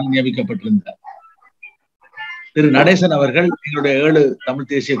தற்போது நியமிக்கப்பட்டிருந்தார். திரு நடேசன் அவர்கள் எங்களுடைய 7 தமிழ்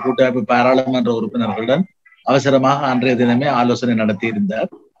தேசிய கூட்டமைப்பு பாராளுமன்ற உறுப்பினர்களுடன் அவசரமாக அன்றைய தினமே ஆலோசனை நடத்தியிருந்தார்.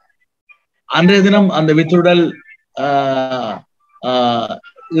 அன்றைய தினம் அந்த வித்துடல்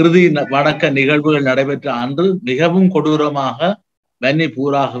இறுதி வணக்க நிகழ்வுகள் நடைபெற்ற அன்று மிகவும் கொடூரமாக வன்னி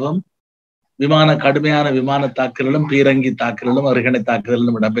பூராகவும் கடுமையான விமான தாக்குதலும் பீரங்கி தாக்குதலும் அருகணை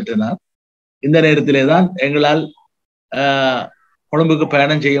தாக்குதலும் இடம்பெற்றன. இந்த நேரத்திலே தான் எங்களால் கொழும்புக்கு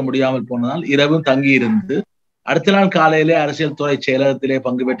பயணம் செய்ய முடியாமல் போனதால் இரவும் தங்கி இருந்து அடுத்த நாள் காலையிலே அரசியல் துறை செயலகத்திலே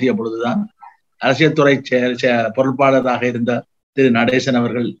பங்கு பெற்றிய பொழுதுதான் அரசியல் துறை பொறுப்பாளராக இருந்த திரு நடேசன்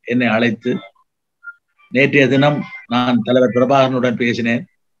அவர்கள் என்னை அழைத்து, நேற்றைய தினம் நான் தலைவர் பிரபாகரனுடன் பேசினேன்,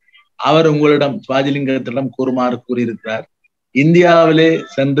 அவர் உங்களிடம் சுவாஜிலிங்கத்திடம் கூறுமாறு கூறியிருக்கிறார். இந்தியாவிலே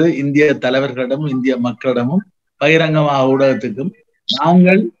சென்று இந்திய தலைவர்களிடமும் இந்திய மக்களிடமும் பகிரங்கமாக ஊடகத்துக்கும்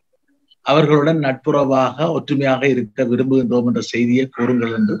நாங்கள் அவர்களுடன் நட்புறவாக ஒற்றுமையாக இருக்க விரும்புகின்றோம் என்ற செய்தியை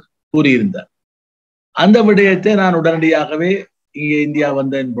கூறுங்கள் என்று கூறியிருந்தார். அந்த விடயத்தை நான் உடனடியாகவே இங்கே இந்தியா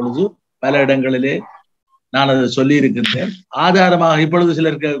வந்தேன் பொழுது பல இடங்களிலே நான் அதை சொல்லி இருக்கின்றேன். ஆதாரமாக இப்பொழுது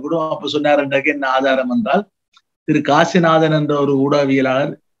சிலருக்கு கூட அப்ப சொன்னார் என்றாக்க என்ன ஆதாரம் என்றால், திரு காசிநாதன் என்ற ஒரு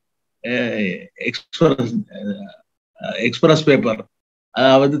ஊடகவியலாளர் எக்ஸ்பிரஸ் பேப்பர்,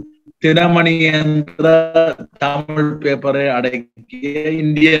 அதாவது தினமணி என்ற தமிழ் பேப்பரை அடக்கிய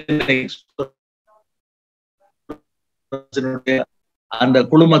இந்தியன் எக்ஸ்பிரஸ் அந்த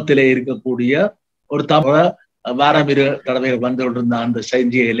குழுமத்திலே இருக்கக்கூடிய ஒரு தமிழ வாரம் 2 தடவைகள் வந்து கொண்டிருந்த அந்த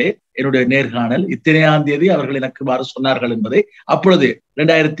செய்தியிலே என்னுடைய நேர்காணல் இத்தனையாம் தேதி அவர்கள் எனக்கு வார சொன்னார்கள் என்பதை அப்பொழுது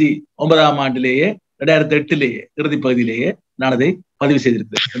 2009 2008 இறுதி பகுதியிலேயே நான் அதை பதிவு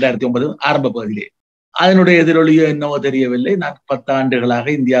செய்திருக்கிறேன். 2009 ஆரம்ப பகுதியிலேயே. அதனுடைய எதிரொலியோ என்னவோ தெரியவில்லை. நான் 10 ஆண்டுகளாக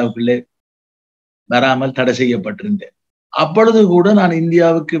இந்தியாவுக்குள்ளே வராமல் தடை செய்யப்பட்டிருந்தேன். அப்பொழுது கூட நான்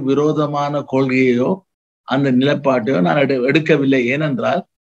இந்தியாவுக்கு விரோதமான கொள்கையோ அந்த நிலைப்பாட்டையோ நான் எடுக்கவில்லை. ஏனென்றால்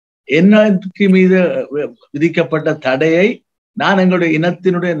என்னக்கு மீது விதிக்கப்பட்ட தடையை நான் எங்களுடைய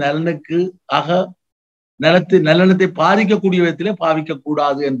இனத்தினுடைய நலனத்தை பாதிக்கக்கூடிய விதத்திலே பாவிக்க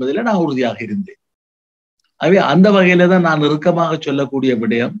கூடாது என்பதில் நான் உறுதியாக இருந்தேன். ஆகவே அந்த வகையில தான் நான் நெருக்கமாக சொல்லக்கூடிய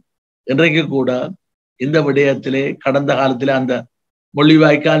விடயம். இன்றைக்கு கூட இந்த விடயத்திலே கடந்த காலத்திலே அந்த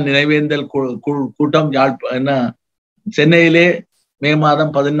முள்ளிவாய்க்கால் நினைவேந்தல் கூட்டம் சென்னையிலே மே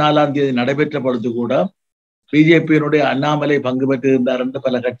மாதம் 14ஆம் தேதி நடைபெற்ற பொழுது கூட பிஜேபியினுடைய அண்ணாமலை பங்கு பெற்றிருந்தார் என்று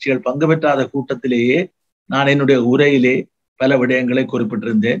பல கட்சிகள் பங்கு பெற்றாத கூட்டத்திலேயே நான் என்னுடைய உரையிலே பல விடயங்களை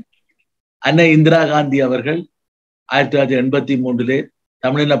குறிப்பிட்டிருந்தேன். அன்னை இந்திரா காந்தி அவர்கள் 1983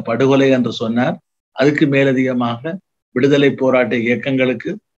 தமிழின படுகொலை என்று சொன்னார். அதுக்கு மேலதிகமாக விடுதலை போராட்ட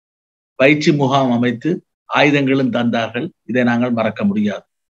இயக்கங்களுக்கு பயிற்சி முகாம் அமைத்து ஆயுதங்களும் தந்தார்கள். இதை நாங்கள் மறக்க முடியாது.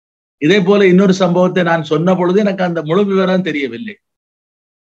 இதே போல இன்னொரு சம்பவத்தை நான் சொன்ன பொழுது எனக்கு அந்த முழு விவரம் தெரியவில்லை.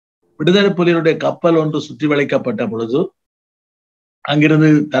 விடுதலை புலிகளுடைய கப்பல் ஒன்று சுற்றி வளைக்கப்பட்ட பொழுது அங்கிருந்து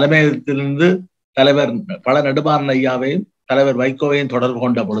தலைமையகத்திலிருந்து தலைவர் பல நெடுமாறன் ஐயாவையும் தலைவர் வைகோவையும் தொடர்பு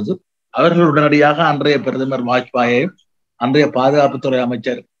கொண்ட பொழுது அவர்கள் உடனடியாக அன்றைய பிரதமர் வாஜ்பாயையும் அன்றைய பாதுகாப்புத்துறை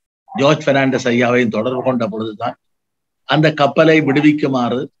அமைச்சர் ஜார்ஜ் பெர்னாண்டஸ் ஐயாவையும் தொடர்பு கொண்ட பொழுதுதான் அந்த கப்பலை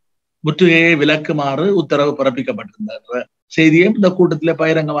விடுவிக்குமாறு முற்றுகையை விலக்குமாறு உத்தரவு பிறப்பிக்கப்பட்டிருந்த செய்தியை இந்த கூட்டத்திலே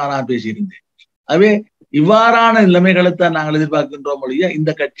பகிரங்கமாக நான் பேசியிருந்தேன். ஆகவே இவ்வாறான நிலைமைகளைத்தான் நாங்கள் எதிர்பார்க்கின்றோம் ஒழிய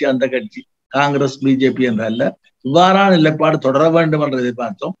இந்த கட்சி அந்த கட்சி காங்கிரஸ் பிஜேபி என்ற அல்ல, இவ்வாறான நிலைப்பாடு தொடர வேண்டும் என்று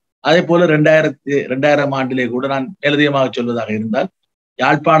எதிர்பார்த்தோம். அதே போல 2000 ஆண்டிலே கூட நான் மேலதிகமாக சொல்வதாக இருந்தால்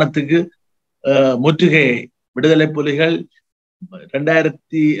யாழ்ப்பாணத்துக்கு முற்றுகையை விடுதலை புலிகள்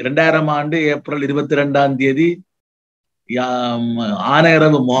 2000 ஆண்டு ஏப்ரல் 22ஆம் தேதி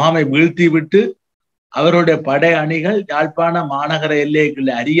ஆனையரவு முகாமை வீழ்த்திவிட்டு அவருடைய படை அணிகள் யாழ்ப்பாண மாநகர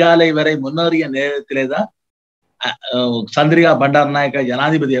எல்லைக்குள்ள அரியாலை வரை முன்னேறிய நேரத்திலே தான் சந்திரிகா பண்டாரநாயக்கா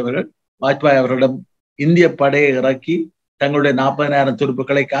ஜனாதிபதி அவர்கள் வாஜ்பாய் அவர்களிடம் இந்திய படையை இறக்கி தங்களுடைய 40,000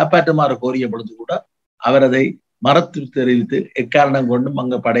 துருப்புக்களை காப்பாற்றுமாறு கோரிய பொழுது கூட அவர் அதை மறுத்து தெரிவித்து எக்காரணம் கொண்டும்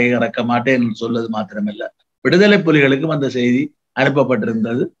அங்கு படையை இறக்க மாட்டேன் என்று சொல்வது மாத்திரமல்ல, விடுதலை புலிகளுக்கும் அந்த செய்தி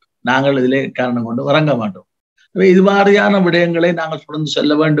அனுப்பப்பட்டிருந்தது. நாங்கள் இதிலே காரணம் கொண்டு இறங்க மாட்டோம். இது மாதிரியான விடயங்களை நாங்கள் தொடர்ந்து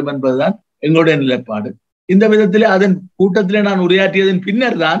செல்ல வேண்டும் என்பதுதான் எங்களுடைய நிலைப்பாடு. இந்த விதத்திலே அதன் கூட்டத்திலே நான் உரையாற்றியதன்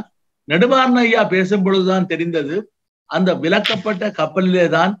பின்னர் தான் நெடுமாறன் ஐயா பேசும் பொழுதுதான் தெரிந்தது அந்த விலக்கப்பட்ட கப்பலிலே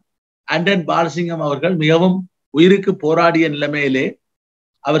தான் ஆண்டன் பாலசிங்கம் அவர்கள் மிகவும் உயிருக்கு போராடிய நிலைமையிலே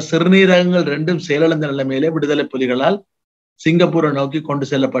அவர் சிறுநீரகங்கள் 2ம் செயலிழந்த நிலைமையிலே விடுதலை புலிகளால் சிங்கப்பூரை நோக்கி கொண்டு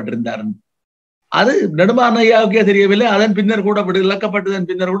செல்லப்பட்டிருந்தார். அது நெடுமாறன் ஐயாவுக்கே தெரியவில்லை. அதன் பின்னர் கூட விலக்கப்பட்டதன்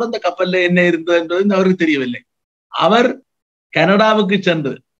பின்னர் கூட அந்த கப்பல்ல என்ன இருந்தது என்பது அவருக்கு தெரியவில்லை. அவர் கனடாவுக்கு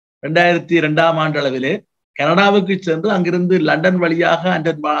சென்று 2002ஆம் ஆண்டு அளவிலே கனடாவுக்கு சென்று அங்கிருந்து லண்டன் வழியாக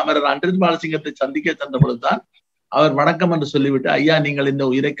அமரர் ஆண்டன் பாலசிங்கத்தை சந்திக்க சென்ற பொழுதுதான் அவர் வணக்கம் என்று சொல்லிவிட்டு ஐயா நீங்கள் இந்த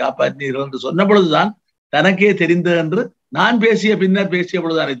உயிரை காப்பாற்றினீர்கள் என்று சொன்ன பொழுதுதான் தனக்கே தெரிந்தது என்று நான் பின்னர் பேசிய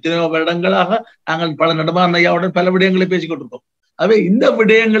பொழுதுதான் எத்தனையோ வருடங்களாக நாங்கள் பல நெடுமாறன் ஐயாவுடன் பல விடயங்களை பேசிக் கொண்டிருக்கோம். அவை இந்த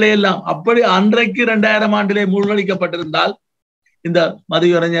விடயங்களை எல்லாம் அப்படி அன்றைக்கு 2000 ஆண்டிலே மூழ்கடிக்கப்பட்டிருந்தால் இந்த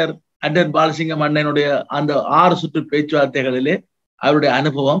மதியறிஞர் ஆண்டன் பாலசிங்கம் அண்ணனுடைய அந்த 6 சுற்று பேச்சுவார்த்தைகளிலே அவருடைய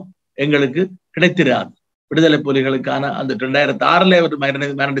அனுபவம் எங்களுக்கு கிடைத்திராது. விடுதலை புலிகளுக்கான அந்த 2006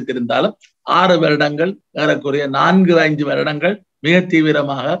 அவர் மரணித்திருந்தாலும் 6 வருடங்கள் ஏறக்குறைய 4-5 வருடங்கள் மிக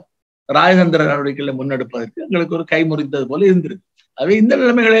தீவிரமாக ராஜதந்திர நடவடிக்கைகளை முன்னெடுப்பதற்கு எங்களுக்கு ஒரு கைமுறிந்தது போல இருந்திருக்கு. அவை இந்த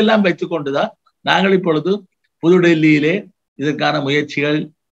நிலைமைகளை எல்லாம் வைத்துக் கொண்டுதான் நாங்கள் இப்பொழுது புதுடெல்லியிலே இதற்கான முயற்சிகள்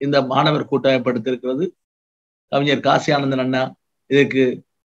இந்த மாணவர் கூட்டமைப்படுத்திருக்கிறது. கவிஞர் காசி ஆனந்தன் அண்ணா இதற்கு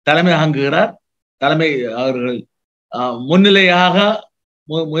தலைமை தாங்குகிறார். அவர்கள் முன்னிலையாக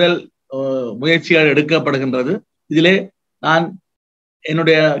முதல் முயற்சிகள் எடுக்கப்படுகின்றது. இதிலே நான்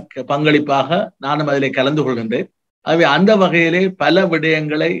என்னுடைய பங்களிப்பாக நானும் அதிலே கலந்து கொள்கின்றேன். ஆகவே அந்த வகையிலே பல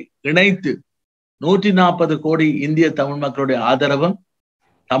விடயங்களை இணைத்து 140 கோடி இந்திய தமிழ் மக்களுடைய ஆதரவும்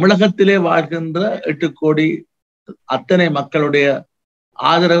தமிழகத்திலே வாழ்கின்ற 8 கோடி அத்தனை மக்களுடைய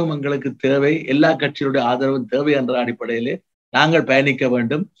ஆதரவும் எங்களுக்கு தேவை. எல்லா கட்சிகளுடைய ஆதரவும் தேவை என்ற அடிப்படையிலே நாங்கள் பயணிக்க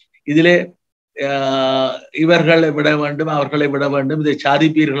வேண்டும். இதிலே இவர்களை விட வேண்டும் அவர்களை விட வேண்டும் இதை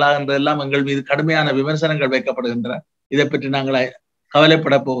சாதிப்பீர்களா என்றெல்லாம் எங்கள் மீது கடுமையான விமர்சனங்கள் வைக்கப்படுகின்றன. இதை பற்றி நாங்கள்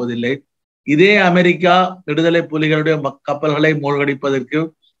கவலைப்பட போவதில்லை. இதே அமெரிக்கா விடுதலை புலிகளுடைய கப்பல்களை மூழ்கடிப்பதற்கு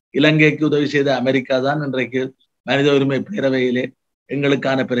இலங்கைக்கு உதவி செய்த அமெரிக்கா தான் இன்றைக்கு மனித உரிமை பேரவையிலே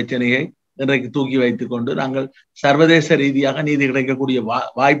எங்களுக்கான பிரச்சனையை இன்றைக்கு தூக்கி வைத்துக் கொண்டு நாங்கள் சர்வதேச ரீதியாக நீதி கிடைக்கக்கூடிய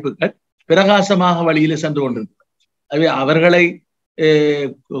வாய்ப்புகள் பிரகாசமாக வழியிலே சென்று கொண்டிருக்கிறோம். ஆகவே அவர்களை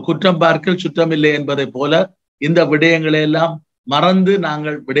குற்றம் பார்க்கல் சுற்றமில்லை என்பதை போல இந்த விடயங்களை எல்லாம் மறந்து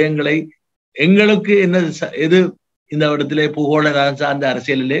நாங்கள் விடயங்களை எங்களுக்கு என்ன எது இந்த இடத்திலே பூகோள சார்ந்த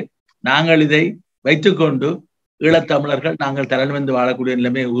அரசியலிலே நாங்கள் இதை வைத்துக்கொண்டு ஈழத்தமிழர்கள் நாங்கள் தலைநிமிர்ந்து வாழக்கூடிய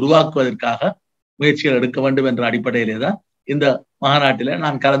நிலைமையை உருவாக்குவதற்காக முயற்சிகள் எடுக்க வேண்டும் என்ற அடிப்படையிலே தான் இந்த மாநாட்டில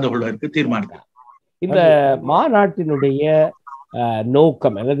நான் கலந்து கொள்வதற்கு தீர்மானித்தேன். இந்த மாநாட்டினுடைய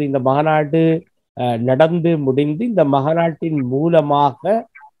நோக்கம் அல்லது இந்த மாநாடு நடந்து முடிந்து இந்த மாநாட்டின் மூலமாக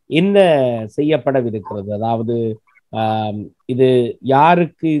என்ன செய்யப்படவிருக்கிறது? அதாவது இது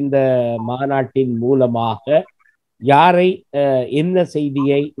யாருக்கு இந்த மாநாட்டின் மூலமாக யாரை என்ன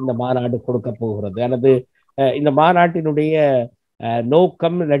செய்தியை இந்த மாநாடு கொடுக்க போகிறது அல்லது இந்த மாநாட்டினுடைய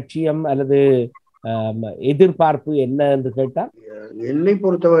நோக்கம் லட்சியம் அல்லது எதிர்பார்ப்பு என்ன என்று கேட்டால், என்னை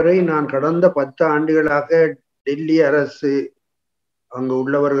பொறுத்தவரை நான் கடந்த 10 ஆண்டுகளாக டெல்லி அரசு அங்கு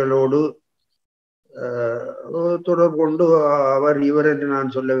உள்ளவர்களோடு தொடர்பு கொண்டு அவர் இவர் என்று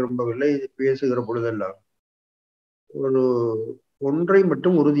நான் சொல்ல விரும்பவில்லை, பேசுகிற பொழுதெல்லாம் ஒன்றை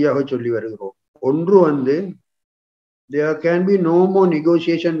மட்டும் உறுதியாக சொல்லி வருகிறோம். ஒன்று there can be no more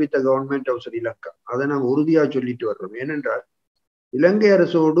negotiation with the government of Sri Lanka. அதை நாங்கள் உறுதியாக சொல்லிட்டு வர்றோம். ஏனென்றால் இலங்கை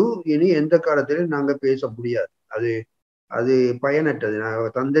அரசோடு இனி எந்த காலத்திலும் நாங்கள் பேச முடியாது. அது பயனற்றது.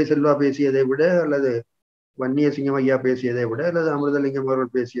 தந்தை செல்வா பேசியதை விட அல்லது வன்னியசிங்கம் ஐயா பேசியதை விட அல்லது அமிர்தலிங்கம்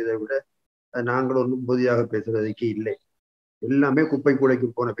அவர்கள் பேசியதை விட நாங்கள் ஒன்றும் புதிதாக பேசுவதற்கு இல்லை. எல்லாமே குப்பை கூடைக்கு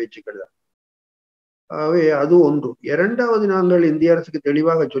போன பேச்சுக்கள் தான். ஆகவே அது ஒன்று. இரண்டாவது, நாங்கள் இந்திய அரசுக்கு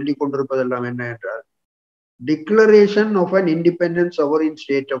தெளிவாக சொல்லிக் கொண்டிருப்பதெல்லாம் என்ன என்றால், declaration of an independent sovereign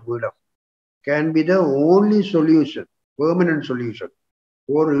state of Eelam can be the only solution, permanent solution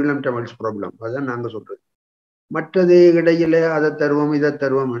for Eelam Tamils problem. அதான் நாங்க சொல்றது. மற்றது இடையில அதை தருவோம் இதை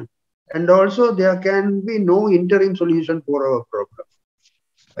தருவோம். And also there can be no interim solution for our problem.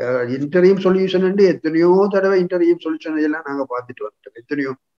 interim solution என்று எத்தனையோ தடவை interim solution எல்லாம் நாங்க பார்த்துட்டு வந்துட்டோம்.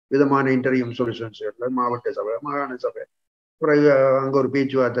 எத்தனையோ விதமான interim solutions, மாவட்ட சபை, மாகாண சபை, அங்க ஒரு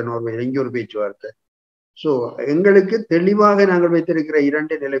பேச்சுவார்த்தை, நோர்மையில் இங்க ஒரு பேச்சுவார்த்தை. ஸோ எங்களுக்கு தெளிவாக நாங்கள் வைத்திருக்கிற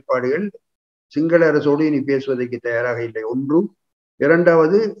 2 நிலைப்பாடுகள் சிங்கள அரசோடு இனி பேசுவதற்கு தயாராக இல்லை. ஒன்றும்.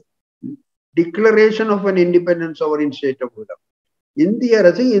 இரண்டாவது, declaration of an independent sovereign state of Eelam. இந்திய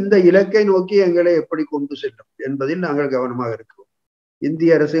அரசு இந்த இலக்கை நோக்கி எங்களை எப்படி கொண்டு செல்லும் என்பதில் நாங்கள் கவனமாக இருக்கிறோம்.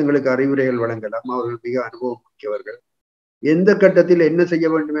 இந்திய அரசு எங்களுக்கு அறிவுரைகள் வழங்கலாம், அவர்கள் மிக அனுபவம் மிக்கவர்கள். எந்த கட்டத்தில் என்ன செய்ய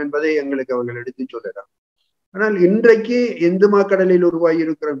வேண்டும் என்பதை எங்களுக்கு அவர்கள் எடுத்து சொல்லலாம். ஆனால் இன்றைக்கு இந்து மாக்கடலில் உருவாகி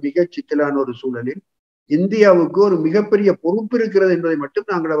இருக்கிற மிக சிக்கலான ஒரு சூழலில் இந்தியாவுக்கு ஒரு மிகப்பெரிய பொறுப்பு இருக்கிறது என்பதை மட்டும்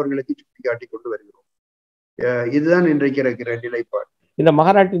நாங்கள் அவர்களுக்கு சுட்டிக்காட்டி கொண்டு வருகிறோம். இதுதான் இன்றைக்கு இருக்கிற நிலைப்பாடு. இந்த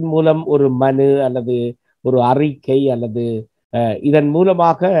மாநாட்டின் மூலம் ஒரு மனு அல்லது ஒரு அறிக்கை அல்லது இதன்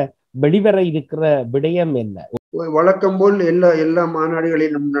மூலமாக வெளிவர இருக்கிற விடயம் என்ன? வழக்கம் போல் எல்லா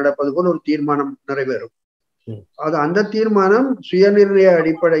மாநாடுகளிலும் நடப்பது போல் ஒரு தீர்மானம் நிறைவேறும். அந்த தீர்மானம் சுயநிர்ணய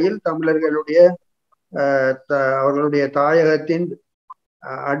அடிப்படையில் தமிழர்களுடைய அவர்களுடைய தாயகத்தின்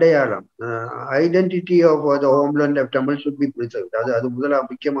அடையாளம், identity of the homeland of Tamil should be preserved. அது முதலாக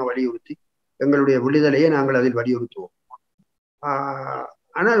முக்கியமாக வலியுறுத்தி எங்களுடைய விடுதலையை நாங்கள் அதில் வலியுறுத்துவோம்.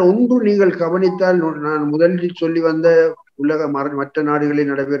 ஆனால் ஒன்று நீங்கள் கவனித்தால், நான் முதலில் சொல்லி வந்த உலக மற்ற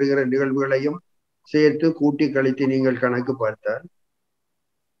நாடுகளில் நடைபெறுகிற நிகழ்வுகளையும் சேர்த்து கூட்டி கழித்து நீங்கள் கணக்கு பார்த்தால்,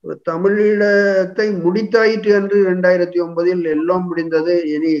 தமிழீழத்தை முடித்தாயிற்று என்று 2009 எல்லாம் முடிந்தது,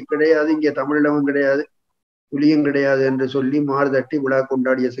 இனி கிடையாது, இங்கே தமிழீழமும் கிடையாது, புலியும் கிடையாது என்று சொல்லி மார்தட்டி விழா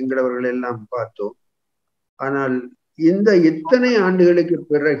கொண்டாடிய சிங்களவர்கள் எல்லாம் பார்த்தோம். ஆனால் இந்த இத்தனை ஆண்டுகளுக்கு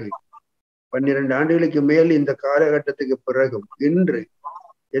பிறகு, 12 ஆண்டுகளுக்கு மேல் இந்த காலகட்டத்துக்கு பிறகும் இன்று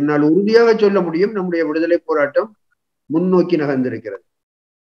என்னால் உறுதியாக சொல்ல முடியும், நம்முடைய விடுதலை போராட்டம் முன்னோக்கி நகர்ந்திருக்கிறது.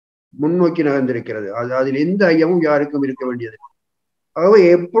 அதில் எந்த ஐயமும் யாருக்கும் இருக்க வேண்டியது. ஆகவே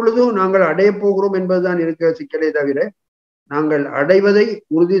எப்பொழுதும் நாங்கள் அடைய போகிறோம் என்பதுதான் இருக்கிற சிக்கலே தவிர, நாங்கள் அடைவதை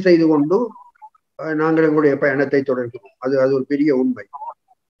உறுதி செய்து கொண்டு நாங்கள் எங்களுடைய பயணத்தை தொடர்கிறோம். அது ஒரு பெரிய உண்மை.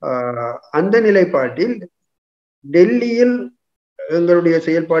 அந்த நிலைப்பாட்டில் டெல்லியில் எங்களுடைய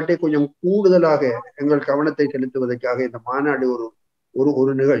செயல்பாட்டை கொஞ்சம் கூடுதலாக எங்கள் கவனத்தை செலுத்துவதற்காக இந்த மாநாடு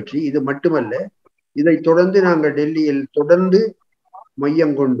ஒரு நிகழ்ச்சி. இது மட்டுமல்ல, இதை தொடர்ந்து நாங்கள் டெல்லியில் தொடர்ந்து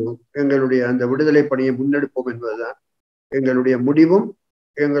மையம் கொண்டு எங்களுடைய அந்த விடுதலை பணியை முன்னெடுப்போம் என்பதுதான் எங்களுடைய முடிவும்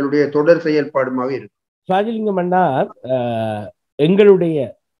எங்களுடைய தொடர் செயல்பாடுமாக இருக்கும். ராஜலிங்கம் அண்ணா, எங்களுடைய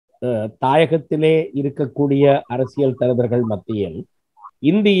தாயகத்திலே இருக்கக்கூடிய அரசியல் தலைவர்கள் மத்தியில்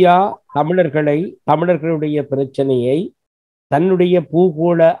இந்தியா தமிழர்களுடைய பிரச்சனையை தன்னுடைய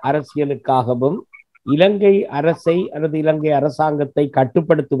பூகோள அரசியலுக்காகவும் இலங்கை அரசை அல்லது இலங்கை அரசாங்கத்தை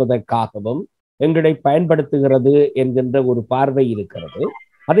கட்டுப்படுத்துவதற்காகவும் எங்களை பயன்படுத்துகிறது என்கின்ற ஒரு பார்வை இருக்கிறது.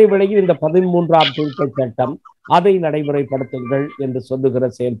 அதே வேளையில் இந்த 13ஆம் திருத்தச் சட்டம், அதை நடைமுறைப்படுத்துங்கள் என்று சொல்லுகிற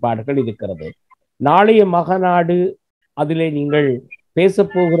செயல்பாடுகள் இருக்கிறது. நாளைய மகாநாடு, அதிலே நீங்கள் பேச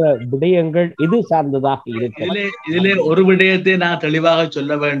போகிற விடயங்கள் எது சார்ந்ததாக இருக்கிறது? இதிலே ஒரு விடயத்தை நான் தெளிவாக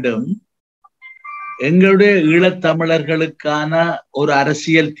சொல்ல வேண்டும். எங்களுடைய ஈழத்தமிழர்களுக்கான ஒரு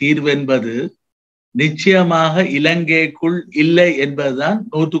அரசியல் தீர்வு என்பது நிச்சயமாக இலங்கைக்குள் இல்லை என்பதுதான்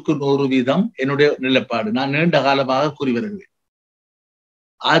 100% என்னுடைய நிலைப்பாடு. நான் நீண்ட காலமாக கூறி வருகிறேன்.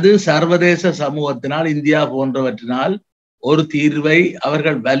 அது சர்வதேச சமூகத்தினால், இந்தியா போன்றவற்றினால் ஒரு தீர்வை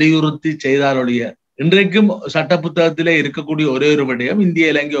அவர்கள் வலியுறுத்தி செய்தாலொழிய, இன்றைக்கும் சட்ட புத்தகத்திலே இருக்கக்கூடிய ஒரே ஒரு விடயம்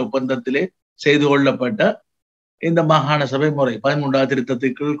இந்திய இலங்கை ஒப்பந்தத்திலே செய்து கொள்ளப்பட்ட இந்த மாகாண சபை முறை 13வது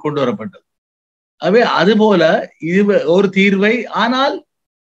திருத்தத்துக்கு கொண்டு வரப்பட்டது. அவை அதுபோல இது ஒரு தீர்வை, ஆனால்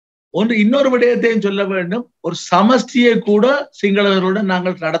இன்னொரு விடயத்தையும் சொல்ல வேண்டும், ஒரு சமஷ்டியை கூட சிங்களவர்களுடன்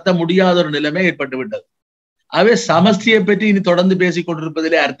நாங்கள் நடத்த முடியாத ஒரு நிலைமை ஏற்பட்டு விட்டது. அவை சமஷ்டியை பற்றி இனி தொடர்ந்து பேசிக்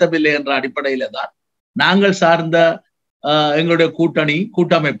கொண்டிருப்பதிலே அர்த்தமில்லை என்ற அடிப்படையில தான் நாங்கள் சார்ந்த எங்களுடைய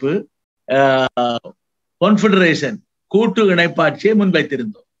கூட்டமைப்பு கான்ஃபெடரேஷன் கூட்டு இணைப்பாட்சியை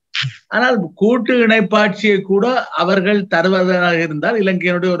முன்வைத்திருந்தோம். ஆனால் கூட்டு இணைப்பாட்சியை கூட அவர்கள் தருவதாக இருந்தால்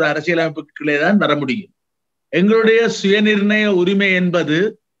இலங்கையினுடைய ஒரு அரசியலமைப்புகளே தான் வர முடியும். எங்களுடைய சுயநிர்ணய உரிமை என்பது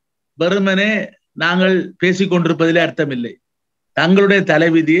வெறுமனே நாங்கள் பேசிக் கொண்டிருப்பதிலே அர்த்தமில்லை. தங்களுடைய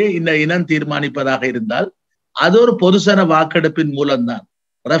தலைவிதியை இந்த இனம் தீர்மானிப்பதாக இருந்தால் அது ஒரு பொதுசன வாக்கெடுப்பின் மூலம்தான்,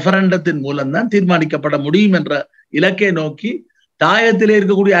 ரெஃபரண்டத்தின் மூலம்தான் தீர்மானிக்கப்பட முடியும் என்ற இலக்கை நோக்கி தாயத்திலே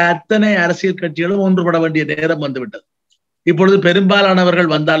இருக்கக்கூடிய அத்தனை அரசியல் கட்சிகளும் ஒன்றுபட வேண்டிய நேரம் வந்துவிட்டது. இப்பொழுது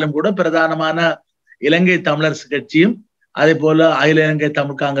பெரும்பாலானவர்கள் வந்தாலும் கூட பிரதானமான இலங்கை தமிழரசு கட்சியும் அதே போல அகில இலங்கை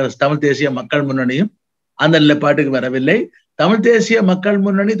தமிழ் காங்கிரஸ், தமிழ் தேசிய மக்கள் முன்னணியும் அந்த நிலைப்பாட்டுக்கு வரவில்லை. தமிழ் தேசிய மக்கள்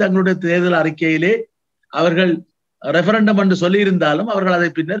முன்னணி தங்களுடைய தேர்தல் அறிக்கையிலே அவர்கள் ரெஃபரண்டம் என்று சொல்லியிருந்தாலும் அவர்கள் அதை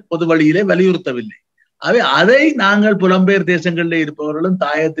பின்னர் பொது வழியிலே வலியுறுத்தவில்லை. அதை நாங்கள் புலம்பெயர் தேசங்களில் இருப்பவர்களும்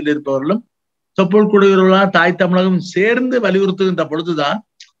தாயத்தில் இருப்பவர்களும் தொப்புள் குடியுறவுகளான தாய் தமிழகம் சேர்ந்து வலியுறுத்துகின்ற பொழுதுதான்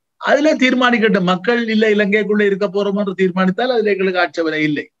அதுல தீர்மானிக்கட்டும். மக்கள் இல்லை இலங்கைக்குள்ள இருக்க போறோம் என்று தீர்மானித்தால் அதுல எங்களுக்கு ஆட்சேபனை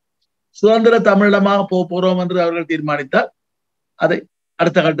இல்லை. சுதந்திர தமிழமாக போறோம் என்று அவர்கள் தீர்மானித்தால் அதை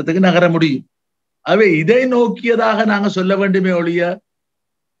அடுத்த கட்டத்துக்கு நகர முடியும். இதை நோக்கியதாக நாங்க சொல்ல வேண்டுமே ஒழிய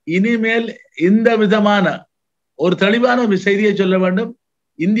இனிமேல் இந்த விதமான ஒரு தெளிவான ஒரு செய்தியை சொல்ல வேண்டும்.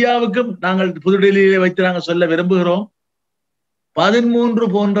 இந்தியாவுக்கும் நாங்கள் புதுடெல்லியிலே வைத்து நாங்கள் சொல்ல விரும்புகிறோம், 13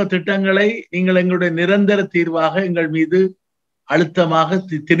 போன்ற திட்டங்களை நீங்கள் எங்களுடைய நிரந்தர தீர்வாக எங்கள் மீது அழுத்தமாக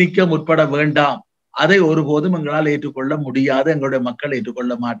திணிக்க முற்பட வேண்டாம். அதை ஒருபோதும் எங்களால் ஏற்றுக்கொள்ள முடியாது, எங்களுடைய மக்கள்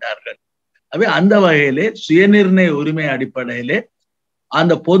ஏற்றுக்கொள்ள மாட்டார்கள். அந்த வகையிலே சுயநிர்ணய உரிமை அடிப்படையிலே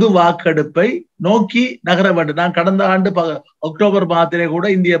அந்த பொது வாக்கெடுப்பை நோக்கி நகர வேண்டும். நான் கடந்த ஆண்டு அக்டோபர் மாதத்திலே கூட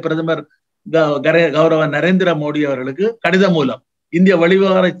இந்திய பிரதமர் கௌரவ நரேந்திர மோடி அவர்களுக்கு கடிதம் மூலம் இந்திய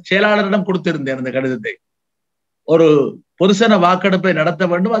வெளிவிவகார செயலாளரிடம் கொடுத்திருந்தேன். அந்த கடிதத்தை ஒரு பொதுசன வாக்கெடுப்பை நடத்த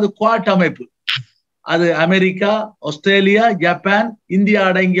வேண்டும். அது குவாட் அமைப்பு, அது அமெரிக்கா, ஆஸ்திரேலியா, ஜப்பான், இந்தியா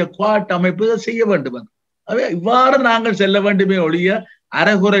அடங்கிய குவாட் அமைப்பு செய்ய வேண்டும். இவ்வாறு நாங்கள் செல்ல வேண்டுமே ஒழிய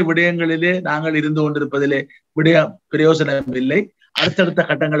அறகுறை விடயங்களிலே நாங்கள் இருந்து கொண்டிருப்பதிலே பிரயோசனம் இல்லை. அடுத்தடுத்த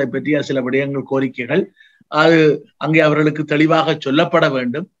கட்டங்களை பற்றிய சில விடயங்கள், கோரிக்கைகள் அது அங்கே அவர்களுக்கு தெளிவாக சொல்லப்பட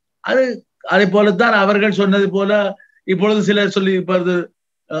வேண்டும். அதே போலத்தான் அவர்கள் சொன்னது போல இப்பொழுது சிலர் சொல்லி இப்பொழுது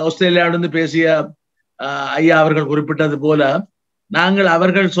ஆஸ்திரேலியாவிலிருந்து பேசிய ஐயா அவர்கள் குறிப்பிட்டது போல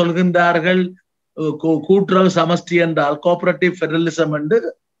அவர்கள் சொல்கின்றார்கள் கூட்டுறவு சமஷ்டி என்றால் கோஆபரேட்டிவ் ஃபெடரலிசம் என்று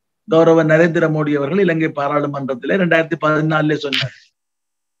கௌரவ நரேந்திர மோடி அவர்கள் இலங்கை பாராளுமன்றத்திலே 2014 சொன்னார்.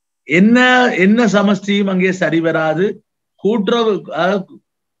 என்ன சமஷ்டியும் அங்கே சரிவராது,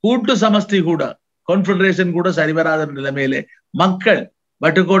 கூட்டு சமஷ்டி கூட கான்ஃபெடரேஷன் கூட சரிவராத நிலைமையிலே மக்கள்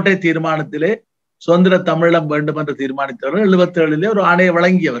வட்டுக்கோட்டை தீர்மானத்திலே சுதந்திர தமிழம் வேண்டும் என்று தீர்மானித்தவர்கள் 77 ஒரு ஆணையை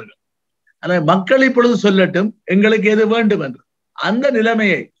வழங்கியவர்கள். ஆனால் மக்கள் இப்பொழுது சொல்லட்டும் எங்களுக்கு எது வேண்டும் என்று. அந்த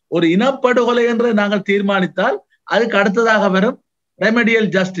நிலைமையை ஒரு இனப்படுகொலை என்று நாங்கள் தீர்மானித்தால் அதுக்கு அடுத்ததாக வரும் ரெமடியல்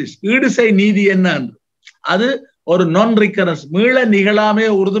ஜஸ்டிஸ், ஈடுசை நீதி என்ன என்று. அது ஒரு நான் ரிகரன்ஸ், மீள நிகழாமே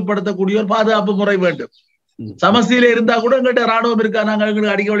உறுதிப்படுத்தக்கூடிய ஒரு பாதுகாப்பு முறை வேண்டும். சமஸ்தியில இருந்தா கூட எங்கிட்ட ராணுவம் இருக்கா, நாங்க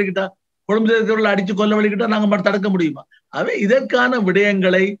எங்களுக்கு அடிக்க வலிக்கிட்டா, குடும்பத்தில் அடிச்சு கொல்ல வலிக்கிட்டா நாங்க மட்டும் தடுக்க முடியுமா? இதற்கான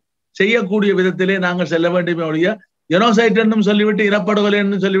விடயங்களை செய்யக்கூடிய விதத்திலே நாங்கள் செல்ல வேண்டுமே ஒழிய ஜெனோசைட் என்றும் சொல்லிவிட்டு இனப்படுகொலை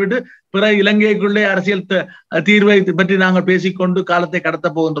என்றும் சொல்லிவிட்டு பிற இலங்கைக்குள்ளே அரசியல் தீர்வை பற்றி நாங்கள் பேசிக்கொண்டு காலத்தை கடத்த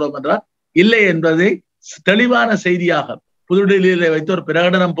போகின்றோம் என்றால் இல்லை என்பதை தெளிவான செய்தியாக புதுடெல்லியிலே வைத்து ஒரு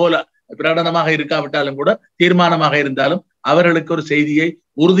பிரகடனம் போல, பிரகடனமாக இருக்காவிட்டாலும் கூட தீர்மானமாக இருந்தாலும் அவர்களுக்கு ஒரு செய்தியை,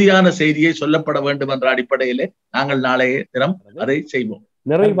 உறுதியான செய்தியை சொல்லப்பட வேண்டும் என்ற அடிப்படையிலே நாங்கள் நாளைய தினம் அதை செய்வோம்.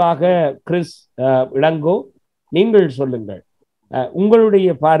 நிறைவாக கிறிஸ் இளங்கோ, நீங்கள் சொல்லுங்கள், உங்களுடைய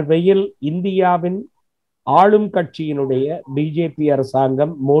பார்வையில் இந்தியாவின் ஆளும் கட்சியினுடைய பிஜேபி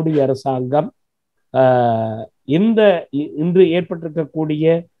அரசாங்கம், மோடி அரசாங்கம் இன்று ஏற்பட்டிருக்கக்கூடிய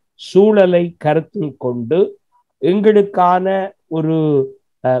சூழலை கருத்தில் கொண்டு எங்களுக்கான ஒரு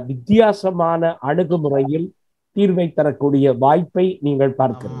வித்தியாசமான அணுகுமுறையில் தீர்வை தரக்கூடிய வாய்ப்பை நீங்கள்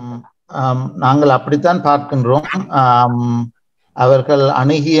பார்க்கிறீர்கள்? நாங்கள் அப்படித்தான் பார்க்கின்றோம். அவர்கள்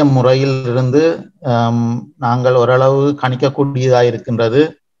அணுகிய முறையில் இருந்து நாங்கள் ஓரளவு கணிக்கக்கூடியதாக இருக்கின்றது.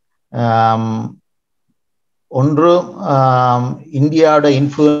 ஒன்று, இந்தியாவோட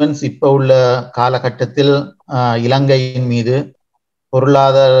இன்ஃப்ளூயன்ஸ் இப்போ உள்ள காலகட்டத்தில் இலங்கையின் மீது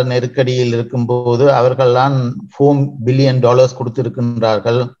பொருளாதார நெருக்கடியில் இருக்கும்போது அவர்கள்தான் $4 பில்லியன்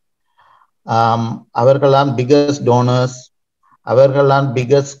கொடுத்திருக்கின்றார்கள். அவர்கள்தான் பிகஸ்ட் டோனர்ஸ், அவர்கள்தான்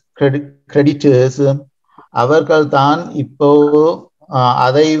பிகஸ்ட் கிரெடிட்டர்ஸ். அவர்கள்தான் இப்போ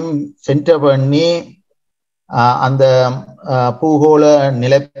அதையும் சென்டர் பண்ணி அந்த பூகோள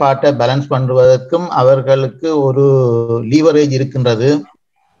நிலைப்பாட்டை பேலன்ஸ் பண்ணுவதற்கும் அவர்களுக்கு ஒரு லீவரேஜ் இருக்கின்றது.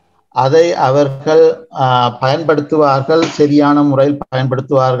 அதை அவர்கள் பயன்படுத்துவார்கள், சரியான முறையில்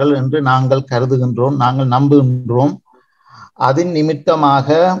பயன்படுத்துவார்கள் என்று நாங்கள் கருதுகின்றோம், நாங்கள் நம்புகின்றோம். அதன்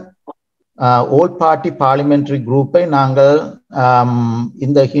நிமித்தமாக ஓல் பார்ட்டி பார்லிமெண்டரி குரூப்பை நாங்கள்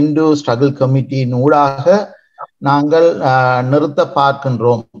இந்த ஹிந்து ஸ்ட்ரகிள் கமிட்டியின் ஊடாக நாங்கள் நிறுத்த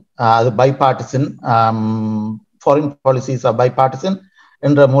பார்க்கின்றோம். அது பைபார்ட்டிசன், ஃபாரின் பாலிசிஸ் ஆஃப் பைபார்ட்டிசன்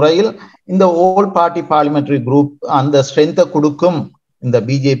என்ற முறையில் இந்த ஓல் பார்ட்டி பார்லிமெண்டரி குரூப் அந்த ஸ்ட்ரென்த்தை கொடுக்கும், இந்த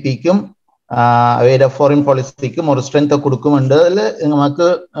பிஜேபிக்கும் வேற ஃபாரின் பாலிசிக்கும் ஒரு ஸ்ட்ரென்த்தை கொடுக்கும் என்றதில் நமக்கு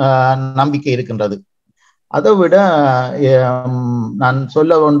நம்பிக்கை இருக்கின்றது. அதை விட நான்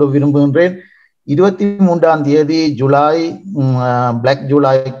சொல்ல கொண்டு விரும்புகின்றேன், 23ஆம் தேதி ஜூலை பிளாக்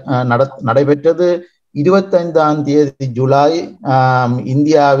ஜூலை நடைபெற்றது. 25ஆம் தேதி ஜூலை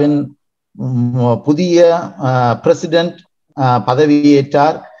இந்தியாவின் புதிய பிரசிடென்ட்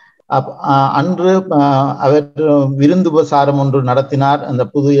பதவியேற்றார். அன்று அவர் விருந்துபசாரம் ஒன்று நடத்தினார் அந்த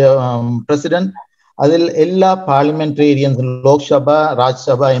புதிய பிரசிடென்ட். அதில் எல்லா பார்லிமெண்டேரியன்ஸ், லோக்சபா,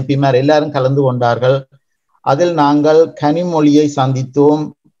 ராஜ்சபா எம்பிமார் எல்லாரும் கலந்து கொண்டார்கள். அதில் நாங்கள் கனிமொழியை சந்தித்தோம்.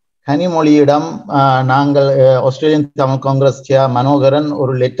 கனிமொழியிடம் நாங்கள் ஆஸ்திரேலியன் தமிழ் காங்கிரஸ் சேர் மனோகரன்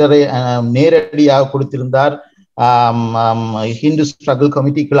ஒரு லெட்டரை நேரடியாக கொடுத்திருந்தார். ஹிந்து ஸ்ட்ரகிள்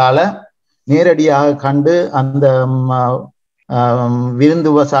கமிட்டிகளால நேரடியாக கண்டு அந்த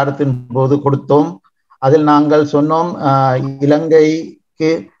விருந்துபசாரத்தின் போது கொடுத்தோம். அதில் நாங்கள் சொன்னோம்,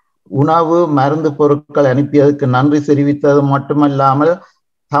 இலங்கைக்கு உணவு மருந்து பொருட்கள் அனுப்பியதற்கு நன்றி தெரிவித்தது மட்டுமல்லாமல்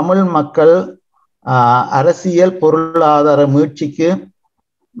தமிழ் மக்கள் அரசியல் பொருளாதார மீட்சிக்கு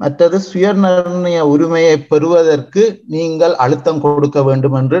மற்றது சுயநிர்ணய உரிமையை பெறுவதற்கு நீங்கள் அழுத்தம் கொடுக்க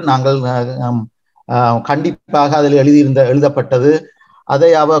வேண்டும் என்று நாங்கள் கண்டிப்பாக அதில் எழுதப்பட்டது. அதை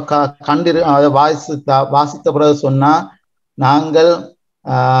அதை வாசித்த பிறகு சொன்னா, நாங்கள்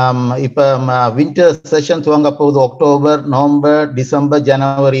இப்ப வின்டர் செஷன் துவங்க போகுது அக்டோபர், நவம்பர், டிசம்பர்,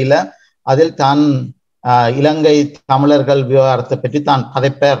 ஜனவரியில. அதில் தான் இலங்கை தமிழர்கள் விவகாரத்தை பற்றி தான்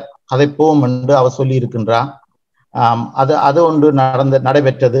கதைப்போம் என்று அவர் சொல்லி இருக்கின்றார். அது ஒன்று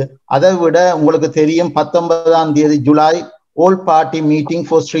நடைபெற்றது. அதை விட உங்களுக்கு தெரியும், 19ஆம் தேதி ஜூலை ஓல் பார்ட்டி மீட்டிங்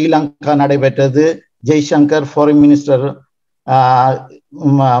ஃபார் ஸ்ரீலங்கா நடைபெற்றது. ஜெய்சங்கர் ஃபாரின் மினிஸ்டர்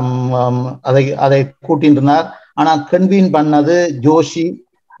அதை கூட்டினார். ஆனால் கன்வீன் பண்ணது Joshi,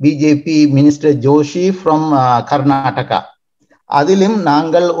 BJP minister Joshi from Karnataka. அதிலும்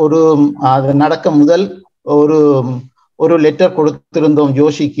நாங்கள் அது நடக்க முதல் ஒரு லெட்டர் கொடுத்திருந்தோம்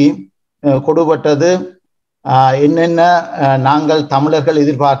ஜோஷிக்கு. கொடுபட்டது என்னென்ன நாங்கள் தமிழர்கள்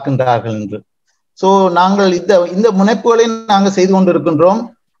எதிர்பார்க்கின்றார்கள் என்று. ஸோ நாங்கள் இந்த முனைப்புகளை நாங்கள் செய்து கொண்டிருக்கின்றோம்.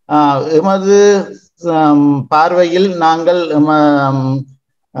 எமது பார்வையில் நாங்கள்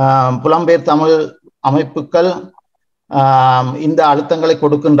புலம்பெயர் தமிழ் அமைப்புகள் இந்த அழுத்தங்களை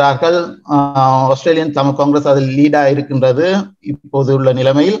கொடுக்கின்றார்கள். ஆஸ்திரேலியன் தமிழ் காங்கிரஸ் அதில் லீடா இருக்கின்றது இப்போது உள்ள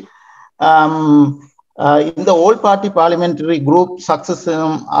நிலைமையில். இந்த ஓல் பார்ட்டி பார்லிமெண்டரி குரூப் சக்சஸ்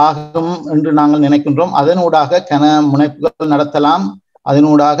ஆகும் என்று நாங்கள் நினைக்கின்றோம். அதனூடாக முனைப்புகள் நடத்தலாம்,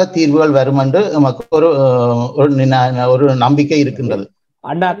 அதனூடாக தீர்வுகள் வரும் என்று நமக்கு ஒரு நம்பிக்கை இருக்கின்றது.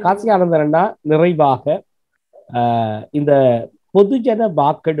 அண்ணா காசி ஆனந்தன் அண்ணா, நிறைவாக இந்த பொதுஜன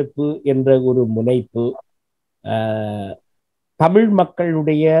வாக்கெடுப்பு என்ற ஒரு முனைப்பு தமிழ்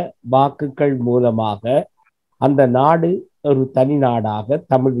மக்களுடைய வாக்குகள் மூலமாக அந்த நாடு ஒரு தனி நாடாக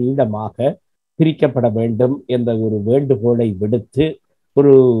தமிழ் ஈழமாக பிரிக்கப்பட வேண்டும் என்ற ஒரு வேண்டுகோளை விடுத்து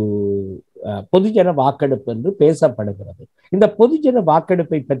ஒரு பொதுஜன வாக்கெடுப்பு என்று பேசப்படுகிறது. இந்த பொதுஜன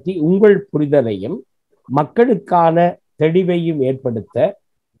வாக்கெடுப்பை பற்றி உங்கள் புரிதலையும் மக்களுக்கான தெளிவையும் ஏற்படுத்த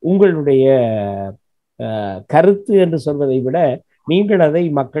உங்களுடைய கருத்து என்று சொல்வதை விட நீங்கள் அதை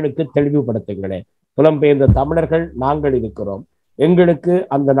மக்களுக்கு தெளிவுபடுத்துங்களேன். புலம்பெயர்ந்த தமிழர்கள் நாங்கள் இருக்கிறோம், எங்களுக்கு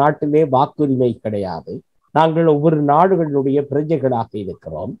அந்த நாட்டிலே வாக்குரிமை கிடையாது, நாங்கள் ஒவ்வொரு நாடுகளுடைய பிரஜைகளாக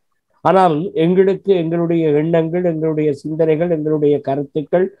இருக்கிறோம். ஆனால் எங்களுக்கு எங்களுடைய எண்ணங்கள், எங்களுடைய சிந்தனைகள், எங்களுடைய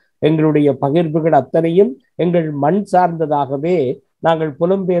கருத்துக்கள், எங்களுடைய பகிர்வுகள் அத்தனையும் எங்கள் மண் சார்ந்ததாகவே நாங்கள்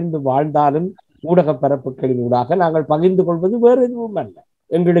புலம்பெயர்ந்து வாழ்ந்தாலும் ஊடக பரப்புகளின் ஊடாக நாங்கள் பகிர்ந்து கொள்வது வேறு எதுவும் அல்ல.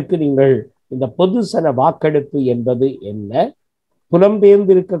 எங்களுக்கு நீங்கள் இந்த பொதுசன வாக்கெடுப்பு என்பது என்ன,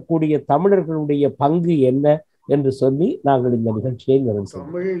 புலம்பெயர்ந்திருக்கக்கூடிய தமிழர்களுடைய பங்கு என்ன என்று சொல்லி நாங்கள் இந்த நிகழ்ச்சியை நிறைவு செய்வோம்.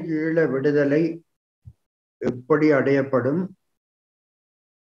 தமிழ் ஈழ விடுதலை எப்படி அடையப்படும்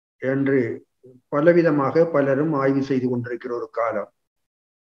என்று பலவிதமாக பலரும் ஆய்வு செய்து கொண்டிருக்கிற ஒரு காலம்.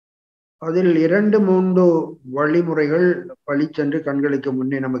 அதில் 2-3 வழிமுறைகள் பளிச்சென்று கண்களுக்கு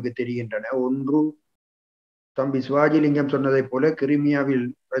முன்னே நமக்கு தெரிகின்றன. ஒன்று, தம்பி சிவாஜிலிங்கம் சொன்னதை போல கிரிமியாவில்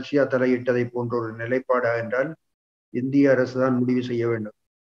ரஷ்யா தலையிட்டதை போன்ற ஒரு நிலைப்பாடா என்றால் இந்திய அரசு தான் முடிவு செய்ய வேண்டும்.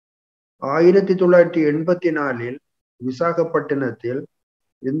 1984 விசாகப்பட்டினத்தில்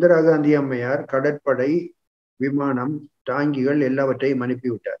இந்திரா காந்தி அம்மையார் கடற்படை, விமானம், டாங்கிகள் எல்லாவற்றையும்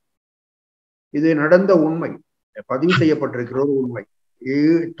அனுப்பிவிட்டார். இது நடந்த உண்மை, பதிவு செய்யப்பட்டிருக்கிற ஒரு உண்மை.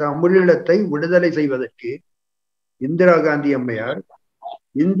 தமிழீழத்தை விடுதலை செய்வதற்கு இந்திரா காந்தி அம்மையார்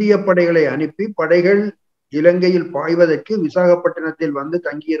இந்திய படைகளை அனுப்பி படைகள் இலங்கையில் பாய்வதற்கு விசாகப்பட்டினத்தில் வந்து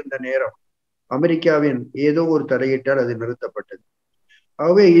தங்கியிருந்த நேரம் அமெரிக்காவின் ஏதோ ஒரு தலையிட்டால் அது நிறுத்தப்பட்டது.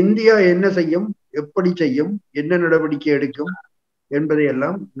 ஆகவே இந்தியா என்ன செய்யும், எப்படி செய்யும், என்ன நடவடிக்கை எடுக்கும்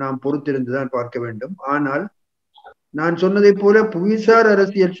என்பதையெல்லாம் நாம் பொறுத்திருந்துதான் பார்க்க வேண்டும். ஆனால் நான் சொன்னதை போல புவிசார்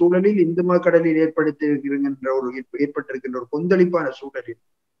அரசியல் சூழலில் இந்து கடலில் ஏற்பட்டிருக்கின்ற ஒரு கொந்தளிப்பான சூழலில்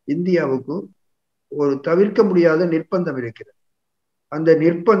இந்தியாவுக்கு ஒரு தவிர்க்க முடியாத நிர்பந்தம் இருக்கிறது. அந்த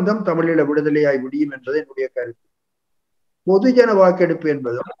நிர்பந்தம் தமிழீழ விடுதலையாய் முடியும் என்பது என்னுடைய கருத்து. பொதுஜன வாக்கெடுப்பு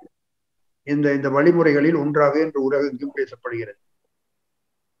என்பதும் இந்த வழிமுறைகளில் ஒன்றாக இன்று உலகெங்கும் பேசப்படுகிறது.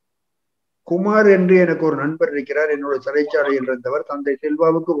 குமார் என்று எனக்கு ஒரு நண்பர் இருக்கிறார், என்னோட சிறைச்சாலையில் இருந்தவர். தந்தை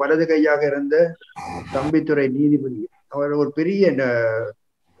செல்வாவுக்கு வலது கையாக இருந்த தம்பித்துறை நீதிபதி. அவர் ஒரு பெரிய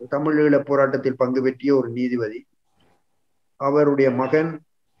தமிழீழ போராட்டத்தில் பங்கு பெற்றிய ஒரு நீதிபதி. அவருடைய மகன்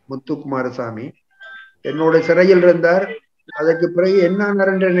முத்துக்குமாரசாமி என்னோட சிறையில் இருந்தார். அதற்கு பிறகு என்ன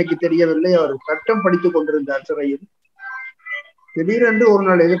என்று எனக்கு தெரியவில்லை. அவர் சட்டம் படித்துக் கொண்டிருந்தார் சிறையில். திடீரென்று ஒரு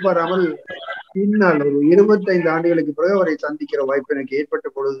நாள் எதிர்பாராமல் பின்னால் ஒரு 25 ஆண்டுகளுக்கு பிறகு அவரை சந்திக்கிற வாய்ப்பு எனக்கு ஏற்பட்ட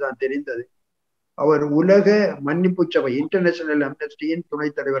பொழுதுதான் தெரிந்தது. அவர் உலக மன்னிப்பு சபை, இன்டர்நேஷனல் அம்னஸ்டியின்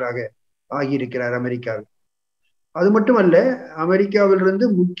துணைத் தலைவராக ஆகியிருக்கிறார் அமெரிக்காவில். அது மட்டுமல்ல, அமெரிக்காவிலிருந்து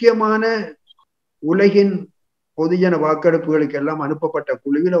முக்கியமான உலகின் பொதுஜன வாக்கெடுப்புகளுக்கு எல்லாம் அனுப்பப்பட்ட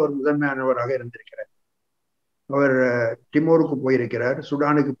குழுவில் அவர் முதன்மையானவராக இருந்திருக்கிறார். அவர் டிமோருக்கு போயிருக்கிறார்,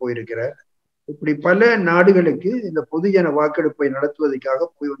 சுடானுக்கு போயிருக்கிறார். இப்படி பல நாடுகளுக்கு இந்த பொதுஜன வாக்கெடுப்பை நடத்துவதற்காக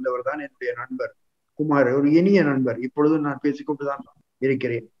போய் வந்தவர் தான் என்னுடைய நண்பர் குமார். ஒரு இனிய நண்பர், இப்பொழுதும் நான் பேசிக்கொண்டுதான்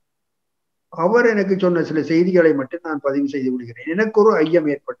இருக்கிறேன். அவர் எனக்கு சொன்ன சில செய்திகளை மட்டும் நான் பதிவு செய்து விடுகிறேன். எனக்கு ஒரு ஐயம்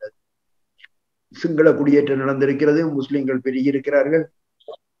ஏற்பட்டது. சிங்கள குடியேற்றம் நடந்திருக்கிறது, முஸ்லிம்கள் பெருகியிருக்கிறார்கள்.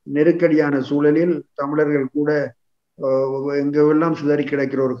 நெருக்கடியான சூழலில் தமிழர்கள் கூட எங்கெல்லாம் சிதறி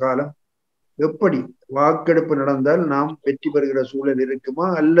கிடக்கிற ஒரு காலம். எப்படி வாக்கெடுப்பு நடந்தால் நாம் வெற்றி பெறுகிற சூழல் இருக்குமா,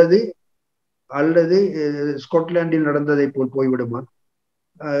 அல்லது ஸ்காட்லாண்டில் நடந்ததை போல் போய்விடுமா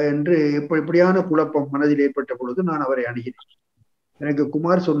என்று இப்படியான குழப்பம் மனதில் ஏற்பட்ட பொழுது நான் அவரை அணுகினேன். எனக்கு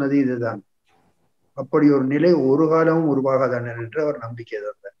குமார் சொன்னது இதுதான், அப்படி ஒரு நிலை ஒரு காலமும் உருவாகாதான் என்று அவர் நம்பிக்கை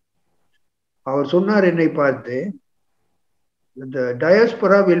தந்தார். அவர் சொன்னார் என்னை பார்த்து, the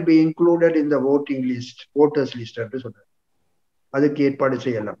diaspora will be included in the voters list என்று சொன்னார். அதுக்கு ஏற்பாடு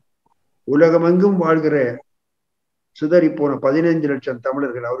செய்யலாம். உலகமெங்கும் வாழ்கிற சிதறி போன 15 லட்சம்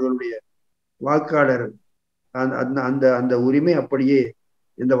தமிழர்கள், அவர்களுடைய வாக்காளர் அந்த உரிமை அப்படியே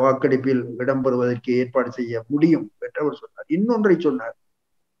இந்த வாக்கெடுப்பில் இடம்பெறுவதற்கு ஏற்பாடு செய்ய முடியும் என்று அவர் சொன்னார். இன்னொன்றை சொன்னார்,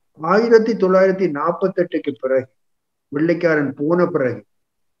 1948 பிறகு, வெள்ளைக்காரன் போன பிறகு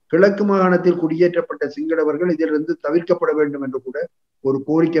கிழக்கு மாகாணத்தில் குடியேற்றப்பட்ட சிங்களவர்கள் இதிலிருந்து தவிர்க்கப்பட வேண்டும் என்று கூட ஒரு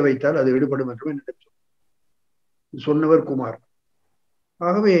கோரிக்கை வைத்தால் அது ஈடுபடும் என்றும் என்னிடம் சொன்னவர் குமார்.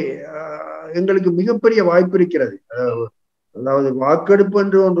 ஆகவே எங்களுக்கு மிகப்பெரிய வாய்ப்பு இருக்கிறது. அதாவது வாக்கெடுப்பு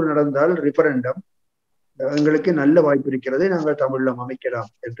என்று ஒன்று நடந்தால், ரிஃபரண்டம், எங்களுக்கு நல்ல வாய்ப்பு இருக்கிறது, நாங்கள் தமிழம் அமைக்கலாம்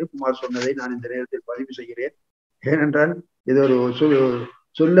என்று குமார் சொன்னதை நான் இந்த நேரத்தில் பதிவு செய்கிறேன். ஏனென்றால் இது ஒரு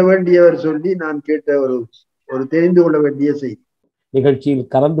சொல்ல வேண்டியவர் சொல்லி நான் கேட்ட ஒரு தெரிந்து கொள்ள வேண்டிய செய்தி. நிகழ்ச்சியில்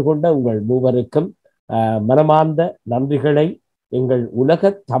கலந்து கொண்ட உங்கள் மூவருக்கும் மனமார்ந்த நன்றிகளை எங்கள்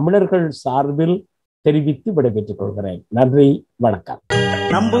உலக தமிழர்கள் சார்பில் தெரிவித்து விடைபெற்றுக் கொள்கிறேன். நன்றி, வணக்கம்.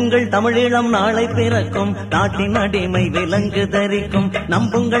 நம்புங்கள் தமிழீழம் நாளை பிறக்கும், நாட்டின் அடிமை விலங்கு தரிக்கும்.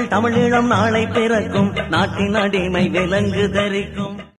 நம்புங்கள் தமிழீழம் நாளை பிறக்கும், நாட்டின் அடிமை விலங்கு தரிக்கும்.